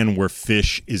understand where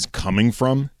Fish is coming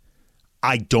from.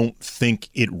 I don't think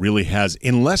it really has,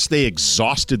 unless they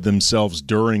exhausted themselves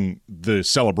during the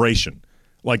celebration.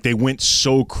 Like they went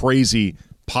so crazy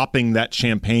popping that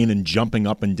champagne and jumping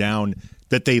up and down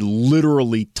that they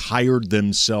literally tired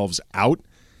themselves out.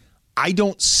 I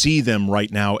don't see them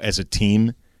right now as a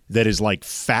team that is like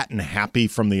fat and happy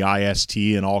from the IST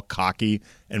and all cocky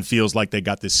and feels like they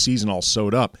got this season all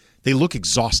sewed up. They look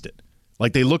exhausted.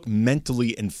 Like they look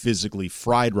mentally and physically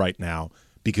fried right now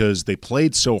because they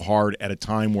played so hard at a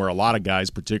time where a lot of guys,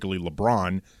 particularly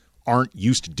LeBron, aren't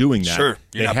used to doing that. Sure.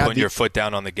 You're not putting your foot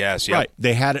down on the gas. Yep. Right.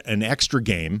 They had an extra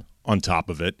game on top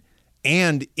of it,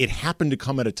 and it happened to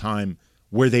come at a time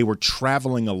where they were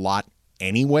traveling a lot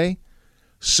anyway.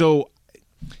 So,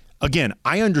 again,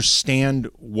 I understand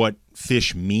what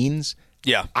Fish means.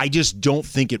 Yeah. I just don't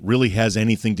think it really has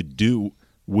anything to do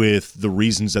with the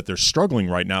reasons that they're struggling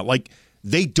right now. Like,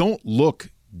 they don't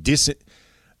look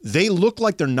they look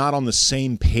like they're not on the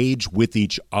same page with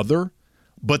each other,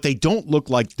 but they don't look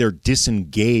like they're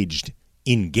disengaged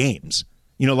in games.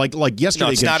 You know, like yesterday.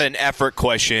 No, it's not an effort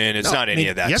question. It's not any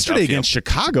of that yesterday stuff. Against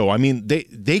Chicago, I mean,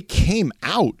 they came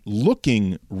out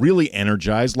looking really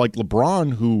energized, like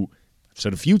LeBron, who I've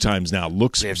said a few times now,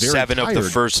 looks very 7 tired. of the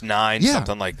first 9,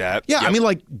 something like that. Yeah, Yep. I mean,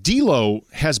 like D'Lo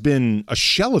has been a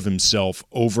shell of himself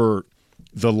over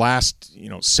the last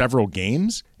several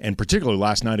games, and particularly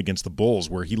last night against the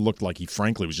Bulls, where he looked like he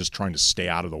frankly was just trying to stay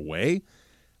out of the way.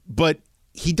 But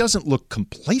he doesn't look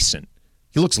complacent.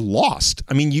 He looks lost.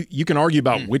 I mean, you can argue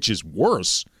about which is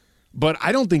worse, but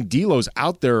I don't think D'Lo's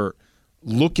out there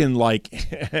looking like,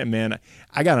 hey, man,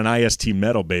 I got an IST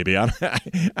medal, baby. I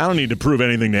don't need to prove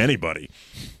anything to anybody.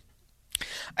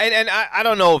 And I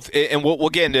don't know if, and we'll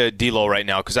get into D'Lo right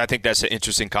now because I think that's an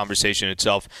interesting conversation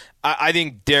itself. I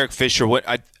think Derek Fisher,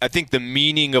 I think the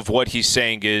meaning of what he's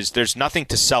saying is there's nothing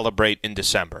to celebrate in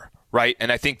December, right? And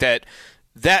I think that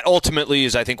ultimately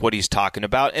is, I think, what he's talking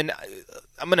about. And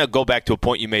I'm going to go back to a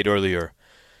point you made earlier.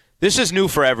 This is new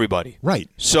for everybody. Right.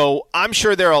 So I'm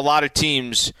sure there are a lot of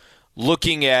teams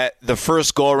looking at the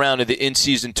first go-around of the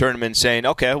in-season tournament saying,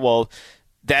 okay, well,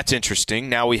 that's interesting.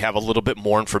 Now we have a little bit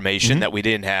more information that we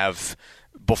didn't have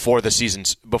before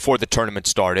the tournament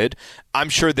started. I'm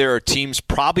sure there are teams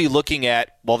probably looking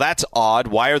at, well, that's odd.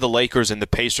 Why are the Lakers and the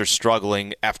Pacers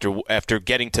struggling after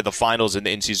getting to the finals in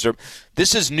the in-season?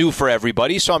 This is new for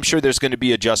everybody, so I'm sure there's going to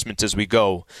be adjustments as we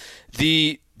go.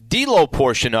 The D'Lo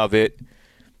portion of it,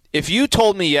 if you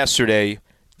told me yesterday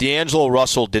D'Angelo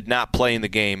Russell did not play in the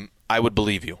game, I would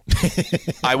believe you.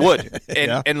 I would.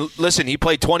 And listen, he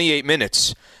played 28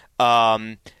 minutes.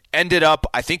 Ended up,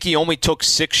 I think he only took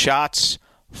 6 shots.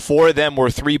 4 of them were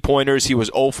 3-pointers. He was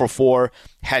 0 for 4,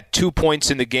 had 2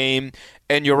 points in the game.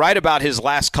 And you're right about his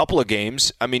last couple of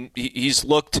games. I mean, he's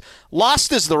looked –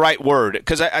 lost is the right word,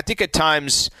 because I think at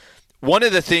times one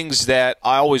of the things that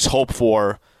I always hope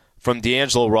for from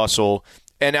D'Angelo Russell –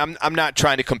 and I'm not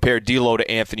trying to compare D'Lo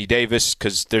to Anthony Davis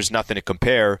because there's nothing to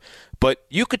compare. But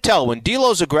you could tell when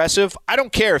D'Lo's aggressive, I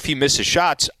don't care if he misses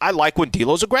shots. I like when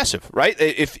D'Lo's aggressive, right?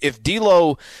 If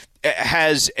D'Lo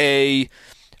has I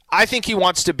think he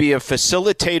wants to be a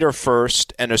facilitator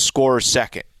first and a scorer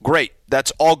second. Great.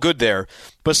 That's all good there.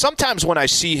 But sometimes when I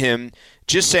see him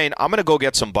just saying, I'm going to go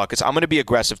get some buckets, I'm going to be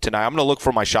aggressive tonight, I'm going to look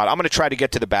for my shot, I'm going to try to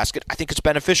get to the basket, I think it's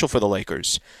beneficial for the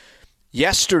Lakers.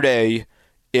 Yesterday,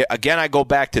 again, I go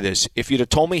back to this. If you'd have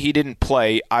told me he didn't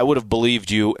play, I would have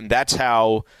believed you, and that's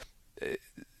how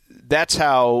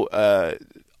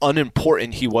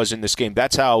unimportant he was in this game.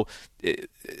 That's how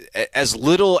as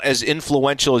little as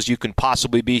influential as you can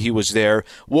possibly be, he was there.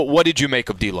 What did you make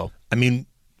of D'Lo? I mean,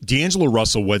 D'Angelo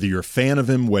Russell, whether you're a fan of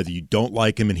him, whether you don't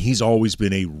like him, and he's always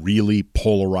been a really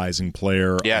polarizing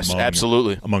player. Yes,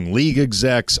 absolutely. Among league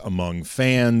execs, among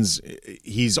fans,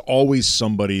 he's always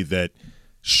somebody that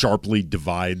sharply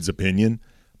divides opinion.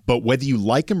 But whether you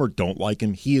like him or don't like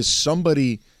him, he is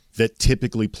somebody that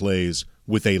typically plays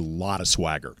with a lot of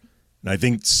swagger. And I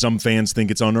think some fans think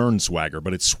it's unearned swagger,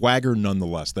 but it's swagger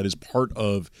nonetheless. That is part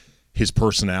of his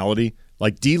personality.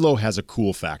 Like, D'Lo has a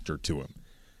cool factor to him.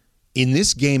 In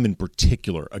this game in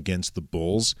particular against the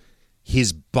Bulls,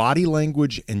 his body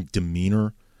language and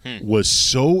demeanor was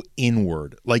so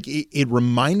inward. Like, it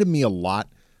reminded me a lot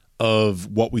of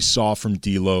what we saw from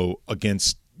D'Lo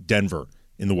against Denver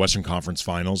in the Western Conference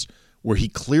Finals, where he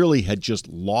clearly had just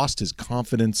lost his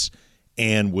confidence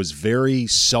and was very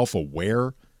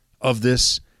self-aware of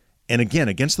this. And again,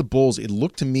 against the Bulls, it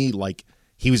looked to me like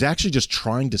he was actually just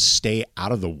trying to stay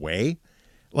out of the way.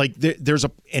 Like,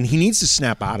 and he needs to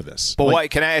snap out of this. But why?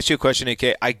 Can I ask you a question,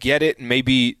 AK? I get it.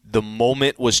 Maybe the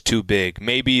moment was too big.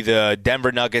 Maybe the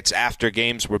Denver Nuggets after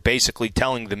games were basically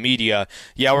telling the media,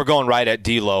 yeah, we're going right at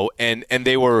D'Lo, and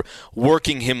they were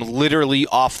working him literally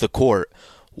off the court.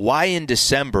 Why in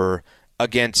December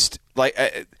against, like,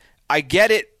 I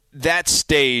get it, that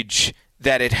stage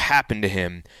that it happened to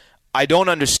him. I don't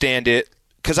understand it.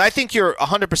 Because I think you're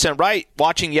 100% right.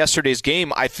 Watching yesterday's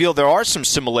game, I feel there are some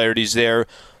similarities there.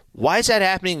 Why is that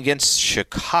happening against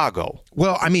Chicago?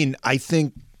 Well, I mean, I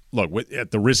think, look,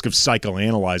 at the risk of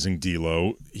psychoanalyzing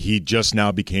D'Lo, he just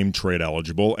now became trade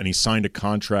eligible, and he signed a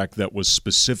contract that was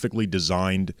specifically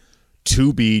designed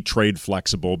to be trade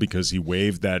flexible because he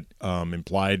waived that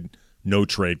implied no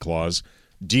trade clause.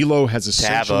 D'Lo has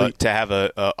essentially to have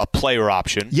a player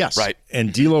option. Yes, right.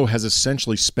 And D'Lo has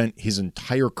essentially spent his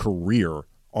entire career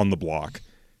on the block.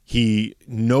 He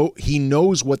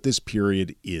knows what this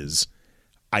period is.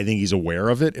 I think he's aware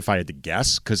of it, if I had to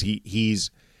guess, because he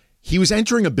was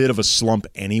entering a bit of a slump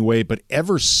anyway. But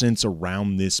ever since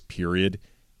around this period,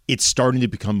 it's starting to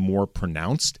become more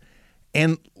pronounced.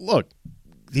 And look,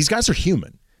 these guys are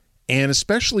human, and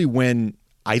especially when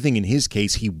I think in his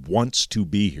case he wants to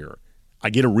be here. I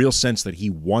get a real sense that he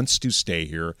wants to stay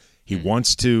here. He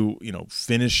wants to,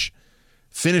 finish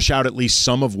out at least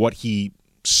some of what he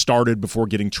started before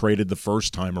getting traded the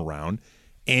first time around.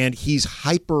 And he's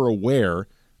hyper aware,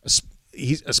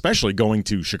 he's especially going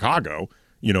to Chicago,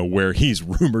 where he's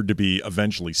rumored to be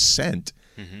eventually sent.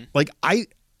 Like,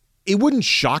 it wouldn't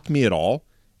shock me at all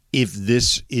if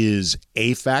this is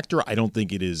a factor. I don't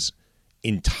think it is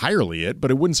entirely it, but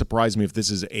it wouldn't surprise me if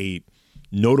this is a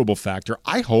notable factor.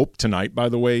 I hope tonight, by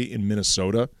the way, in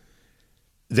Minnesota,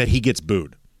 that he gets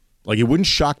booed. Like, it wouldn't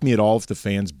shock me at all if the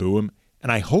fans boo him,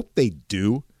 and I hope they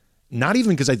do, not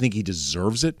even because I think he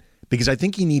deserves it, because I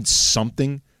think he needs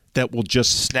something that will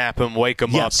just snap him, wake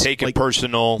him up, take it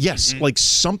personal. Yes, like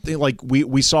something like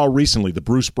we saw recently, the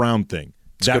Bruce Brown thing.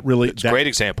 It's a great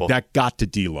example. That got to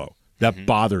D'Lo. That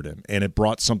bothered him, and it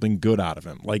brought something good out of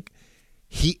him. Like,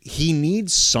 he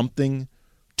needs something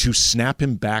to snap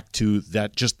him back to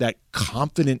that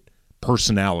confident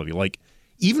personality. Like,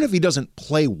 even if he doesn't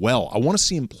play well, I want to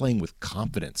see him playing with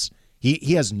confidence.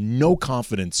 He has no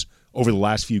confidence over the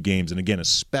last few games, and again,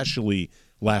 especially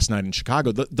last night in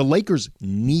Chicago. The Lakers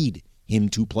need him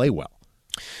to play well.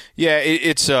 Yeah,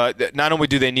 it's not only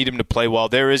do they need him to play well,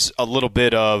 there is a little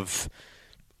bit of,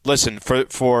 listen,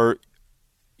 for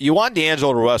you want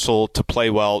D'Angelo Russell to play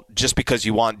well just because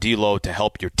you want D'Lo to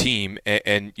help your team,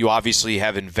 and you obviously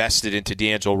have invested into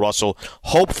D'Angelo Russell,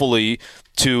 hopefully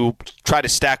to try to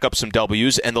stack up some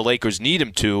W's, and the Lakers need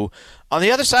him to. On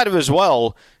the other side of it as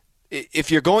well,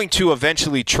 if you're going to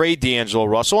eventually trade D'Angelo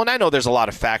Russell, and I know there's a lot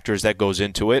of factors that goes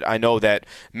into it. I know that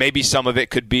maybe some of it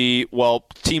could be, well,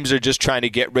 teams are just trying to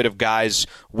get rid of guys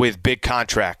with big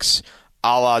contracts,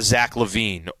 a la Zach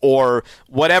LaVine, or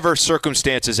whatever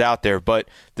circumstances out there. But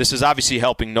this is obviously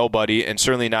helping nobody, and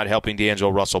certainly not helping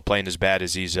D'Angelo Russell playing as bad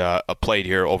as he's played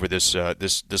here over this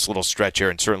little stretch here,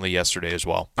 and certainly yesterday as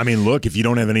well. I mean, look, if you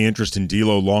don't have any interest in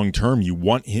D'Lo long term,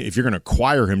 if you're going to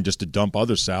acquire him just to dump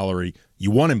other salary, you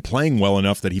want him playing well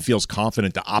enough that he feels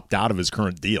confident to opt out of his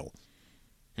current deal.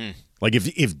 Like,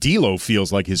 if D'Lo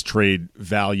feels like his trade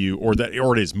value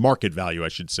or his market value, I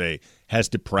should say, has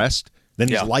depressed, then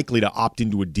he's likely to opt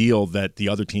into a deal that the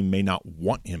other team may not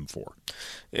want him for.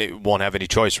 It won't have any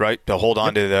choice, right? To hold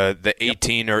on to the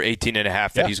 18 or 18 and a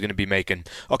half that he's going to be making.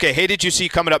 Okay, hey, did you see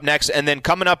coming up next? And then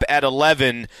coming up at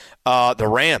 11, the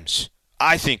Rams,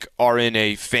 I think, are in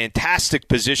a fantastic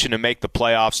position to make the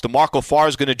playoffs. DeMarco Farr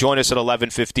is going to join us at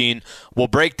 11:15. We'll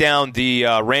break down the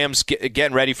Rams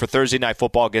getting ready for Thursday Night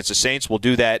Football against the Saints. We'll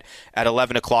do that at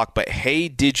 11 o'clock. But hey,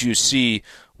 did you see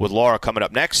with Laura coming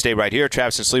up next? Stay right here.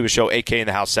 Travis and Sleeva Show, AK in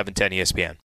the House, 710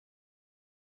 ESPN.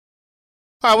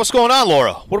 All right, what's going on,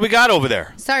 Laura? What do we got over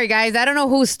there? Sorry, guys. I don't know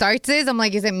who starts this. I'm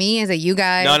like, is it me? Is it you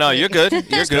guys? No, you're good.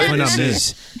 You're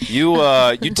good.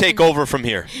 You take over from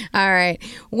here. All right.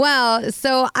 Well,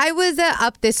 so I was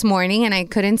up this morning and I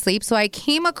couldn't sleep, so I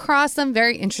came across some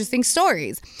very interesting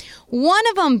stories. One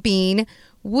of them being,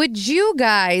 would you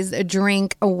guys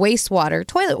drink wastewater,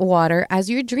 toilet water,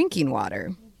 as your drinking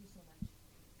water?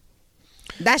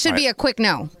 That should be a quick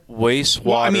no.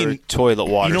 Wastewater, toilet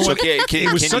water. You know what?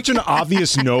 It was such an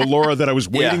obvious no, Laura, that I was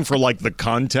waiting for like the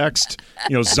context.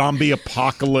 Zombie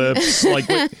apocalypse.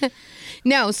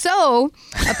 No, so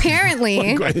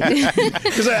apparently,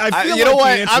 because I feel you know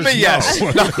like what? I'm a yes.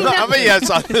 No. I'm a yes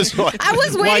on this one. I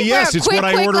was waiting Why, yes, for a it's quick,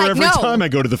 what I order every no. time I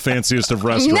go to the fanciest of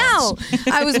restaurants. No,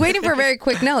 I was waiting for a very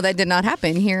quick no. That did not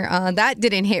happen here. That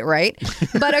didn't hit right.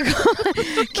 But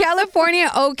California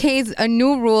okays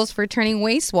new rules for turning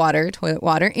wastewater, toilet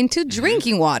water, into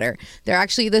drinking water. They're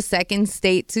actually the second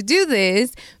state to do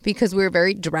this because we're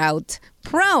very drought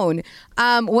prone.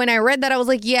 When I read that, I was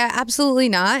like, yeah, absolutely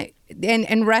not.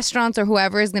 And restaurants or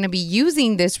whoever is going to be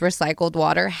using this recycled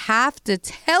water have to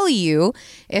tell you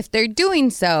if they're doing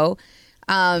so.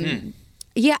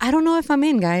 Yeah, I don't know if I'm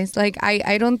in, guys.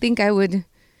 I don't think I would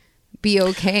be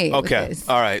okay with this.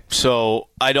 All right. So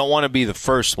I don't want to be the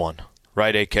first one,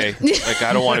 right, AK?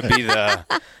 I don't want to be I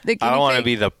don't want to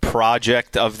be the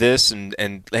project of this.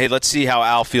 And hey, let's see how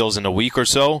Al feels in a week or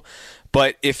so.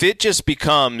 But if it just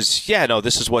becomes,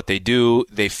 this is what they do,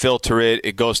 they filter it,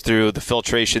 it goes through the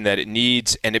filtration that it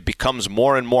needs, and it becomes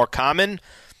more and more common,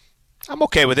 I'm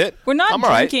okay with it. We're not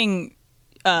drinking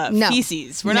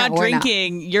feces. We're not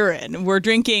drinking urine. We're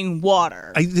drinking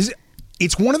water.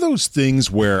 It's one of those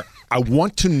things where I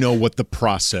want to know what the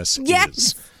process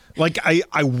is.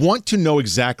 I want to know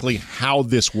exactly how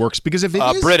this works, because if it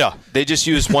is... Brita. They just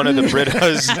use one of the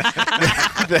Britas.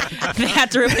 They have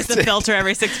to replace the filter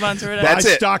every 6 months or whatever. That's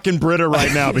it. Stock in Brita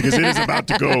right now because it is about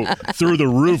to go through the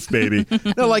roof, baby.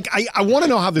 No, I want to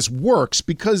know how this works,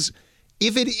 because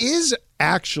if it is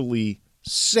actually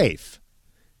safe,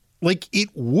 it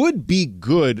would be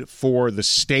good for the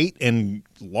state and,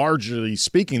 largely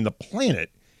speaking, the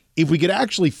planet if we could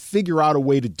actually figure out a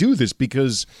way to do this,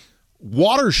 because...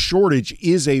 water shortage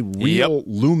is a real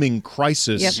looming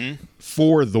crisis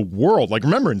for the world.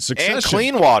 Remember, in Succession. And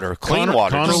clean water. Connor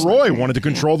Roy wanted to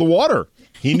control the water.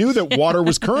 He knew that water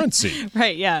was currency.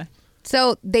 Right, yeah.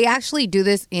 So they actually do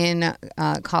this in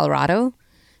Colorado.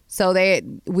 So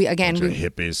we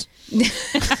hippies.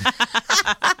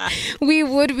 We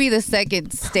would be the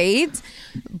second state,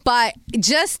 but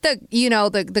just the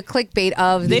clickbait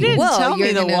of they didn't tell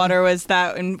me the water was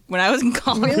that when I was in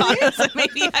Colorado. Really? So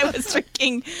maybe I was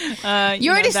drinking.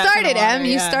 You already started, Em.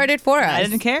 You started for us. I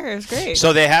didn't care. It was great.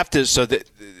 So they have to. So that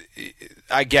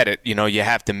I get it. You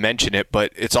have to mention it,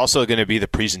 but it's also going to be the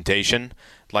presentation.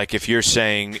 If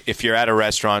you're at a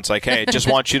restaurant, it's like, hey, just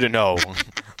want you to know.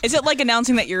 Is it like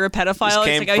announcing that you're a pedophile? It's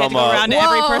like, you have to go around to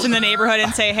every person in the neighborhood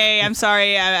and say, hey, I'm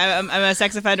sorry, I'm a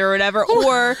sex offender or whatever?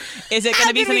 Or is it going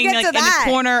to be something in the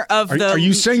corner of the Are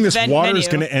you saying this water is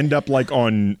going to end up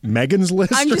on Megan's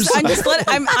list?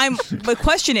 The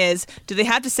question is, do they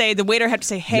have to say, the waiter have to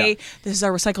say, hey, this is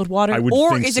our recycled water?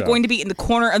 Or is it going to be in the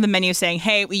corner of the menu saying,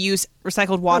 hey, we use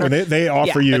recycled water? They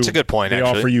offer you. That's a good point, They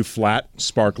offer you flat,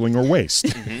 sparkling, or waste.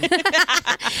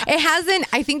 It hasn't,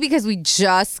 I think, because we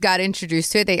just got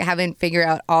introduced to it, they haven't figured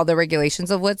out all the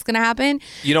regulations of what's going to happen.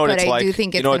 You know what it's like? I do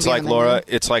think it's Laura?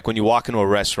 It's like when you walk into a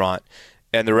restaurant,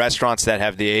 and the restaurants that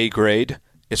have the A grade,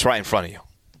 it's right in front of you,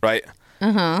 right?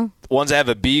 Uh-huh. The ones that have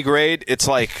a B grade, it's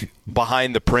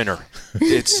behind the printer.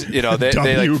 It's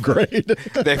W grade.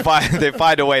 they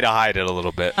find a way to hide it a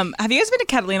little bit. Have you guys been to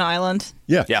Catalina Island?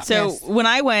 Yeah. So when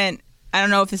I went, I don't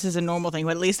know if this is a normal thing,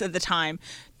 but at least at the time,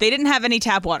 they didn't have any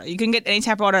tap water. You couldn't get any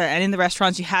tap water, and in the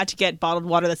restaurants, you had to get bottled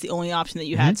water. That's the only option that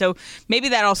you had. So maybe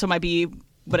that also might be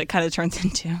what it kind of turns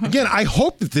into. Again, I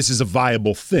hope that this is a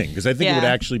viable thing, because I think it would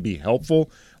actually be helpful.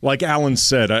 Like Alan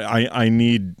said, I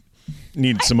need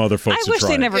some other folks to try. I wish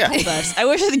they never told us. I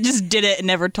wish they just did it and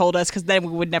never told us, because then we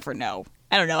would never know.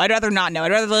 I don't know. I'd rather not know.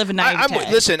 I'd rather live in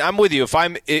naivete. Listen, I'm with you.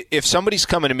 If somebody's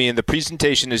coming to me and the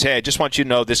presentation is, hey, I just want you to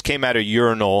know this came out of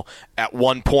urinal at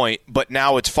one point, but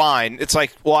now it's fine. It's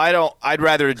like, well, I'd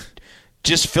rather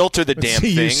just filter the damn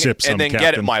thing and then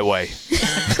get it my way.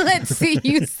 Let's see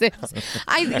you sip.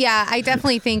 I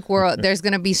definitely think there's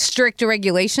going to be strict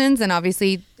regulations, and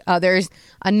obviously there's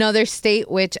another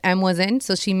state which Em was in,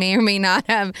 so she may or may not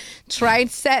have tried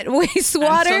set wastewater.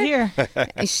 I'm still here.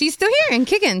 She's still here and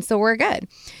kicking, so we're good.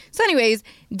 So anyways,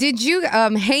 did you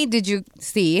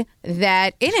see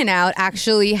that In-N-Out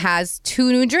actually has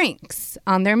 2 new drinks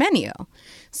on their menu?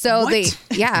 So what?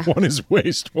 One is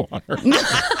wastewater.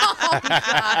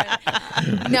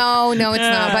 No, it's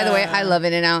not. By the way, I love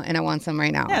In-N-Out and I want some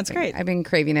right now. Yeah, it's great. I've been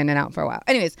craving In-N-Out for a while.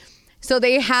 Anyways, so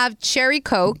they have Cherry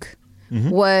Coke.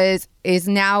 Is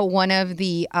now one of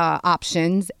the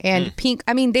options, and pink.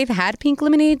 I mean, they've had pink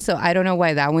lemonade, so I don't know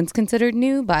why that one's considered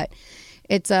new, but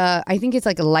it's I think it's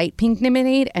like a light pink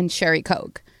lemonade and Cherry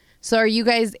Coke. So are you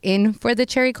guys in for the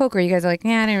Cherry Coke, or are you guys like,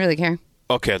 I didn't really care?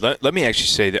 Okay, let me actually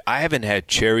say that I haven't had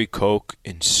Cherry Coke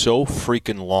in so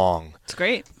freaking long. It's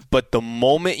great. But the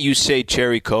moment you say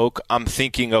Cherry Coke, I'm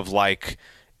thinking of like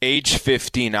age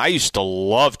 15. I used to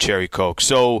love Cherry Coke.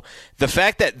 So the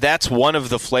fact that that's one of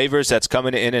the flavors that's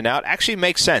coming in and out actually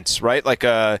makes sense, right? Like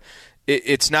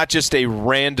it's not just a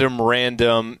random.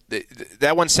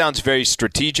 That one sounds very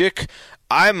strategic.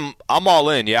 I'm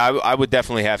all in. Yeah, I would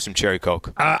definitely have some Cherry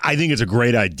Coke. I think it's a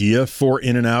great idea for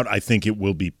In-N-Out. I think it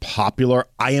will be popular.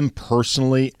 I am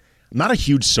personally not a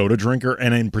huge soda drinker,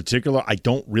 and in particular, I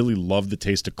don't really love the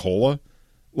taste of cola.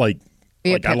 Are you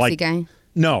a Pepsi guy?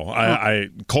 No,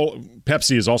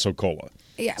 Pepsi is also cola.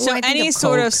 Yeah, so any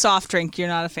sort of soft drink you're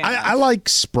not a fan of? I like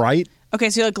Sprite. Okay,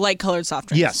 so you like light-colored soft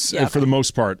drinks. Yes, yeah, for the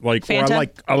most part. Like, or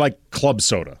I like club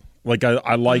soda. Like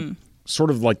I like sort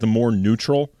of like the more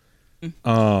neutral.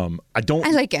 I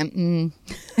like it.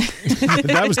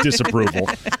 That was disapproval.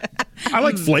 I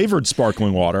like flavored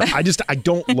sparkling water. I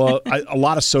don't love a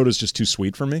lot of soda is just too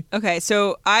sweet for me. Okay,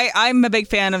 so I'm a big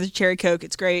fan of the Cherry Coke.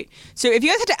 It's great. So if you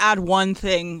guys had to add one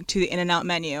thing to the In-N-Out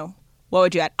menu, what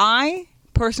would you add? I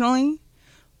personally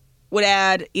would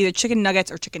add either chicken nuggets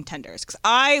or chicken tenders, because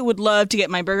I would love to get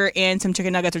my burger and some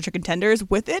chicken nuggets or chicken tenders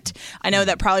with it. I know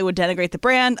that probably would denigrate the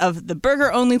brand of the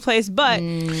burger only place, but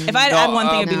if I had to add one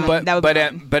thing, that would be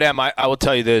fun. But Em, I will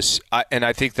tell you this, and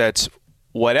I think that's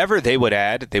whatever they would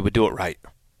add, they would do it right.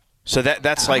 So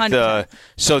that's like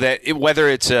 100%. Whether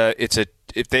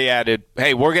if they added,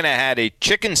 hey, we're going to add a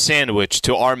chicken sandwich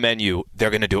to our menu, they're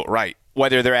going to do it right.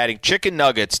 Whether they're adding chicken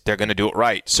nuggets, they're going to do it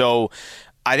right. So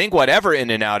I think whatever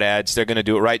In-N-Out adds, they're going to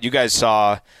do it right. You guys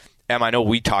saw, Em, I know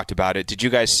we talked about it. Did you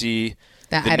guys see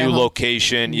the new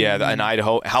location? Yeah, in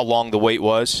Idaho. How long the wait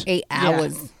was? 8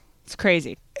 hours. Yeah. It's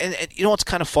crazy. And you know what's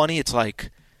kind of funny? It's like,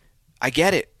 I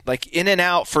get it. Like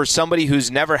In-N-Out, for somebody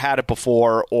who's never had it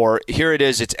before, or here it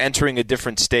is, it's entering a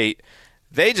different state,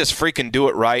 they just freaking do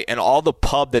it right, and all the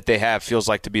pub that they have feels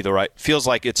like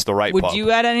it's the right pub. Would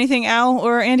you add anything, Al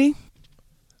or Andy?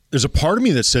 There's a part of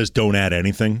me that says don't add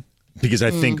anything, because I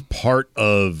think part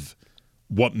of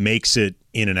what makes it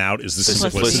In-N-Out is the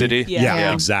simplicity.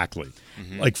 Yeah, exactly.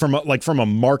 Mm-hmm. Like from a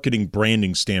marketing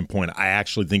branding standpoint, I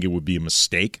actually think it would be a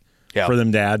mistake for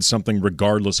them to add something,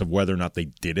 regardless of whether or not they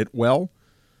did it well.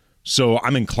 So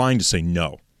I'm inclined to say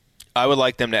no. I would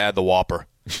like them to add the Whopper.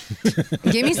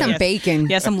 Give me some bacon.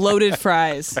 Yeah, some loaded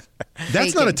fries.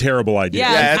 That's not a terrible idea.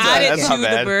 Yeah, add it to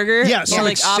the burger. Yeah, some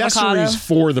like accessories avocado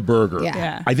for the burger.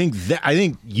 Yeah. I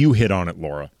think you hit on it,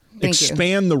 Laura.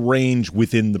 Expand the range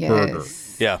within the burger.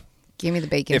 Yeah. Give me the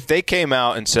bacon. If they came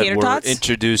out and said we're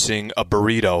introducing a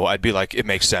burrito, I'd be like, it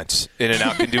makes sense.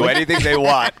 In-N-Out can do anything they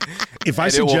want. It will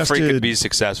freaking be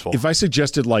successful. If I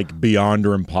suggested like Beyond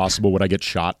or Impossible, would I get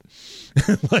shot?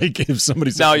 Like if somebody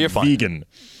said no, you're vegan. Fine.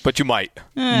 But you might.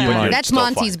 That's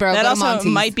Monty's, bro. That also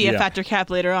Monty's. might be a factor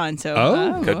cap later on.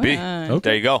 So could be. Okay.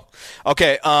 There you go.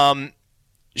 Okay.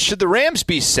 Should the Rams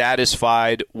be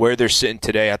satisfied where they're sitting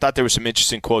today? I thought there were some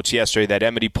interesting quotes yesterday that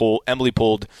Emily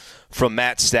pulled from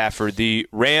Matt Stafford. The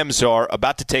Rams are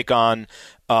about to take on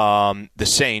the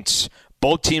Saints.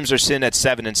 Both teams are sitting at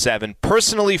 7-7.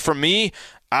 Personally, for me,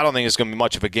 I don't think it's going to be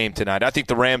much of a game tonight. I think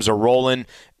the Rams are rolling,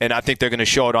 and I think they're going to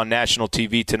show it on national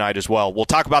TV tonight as well. We'll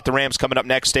talk about the Rams coming up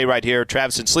next. Stay right here.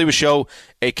 Travis and Sliwa Show,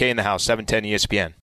 AK in the house, 710 ESPN.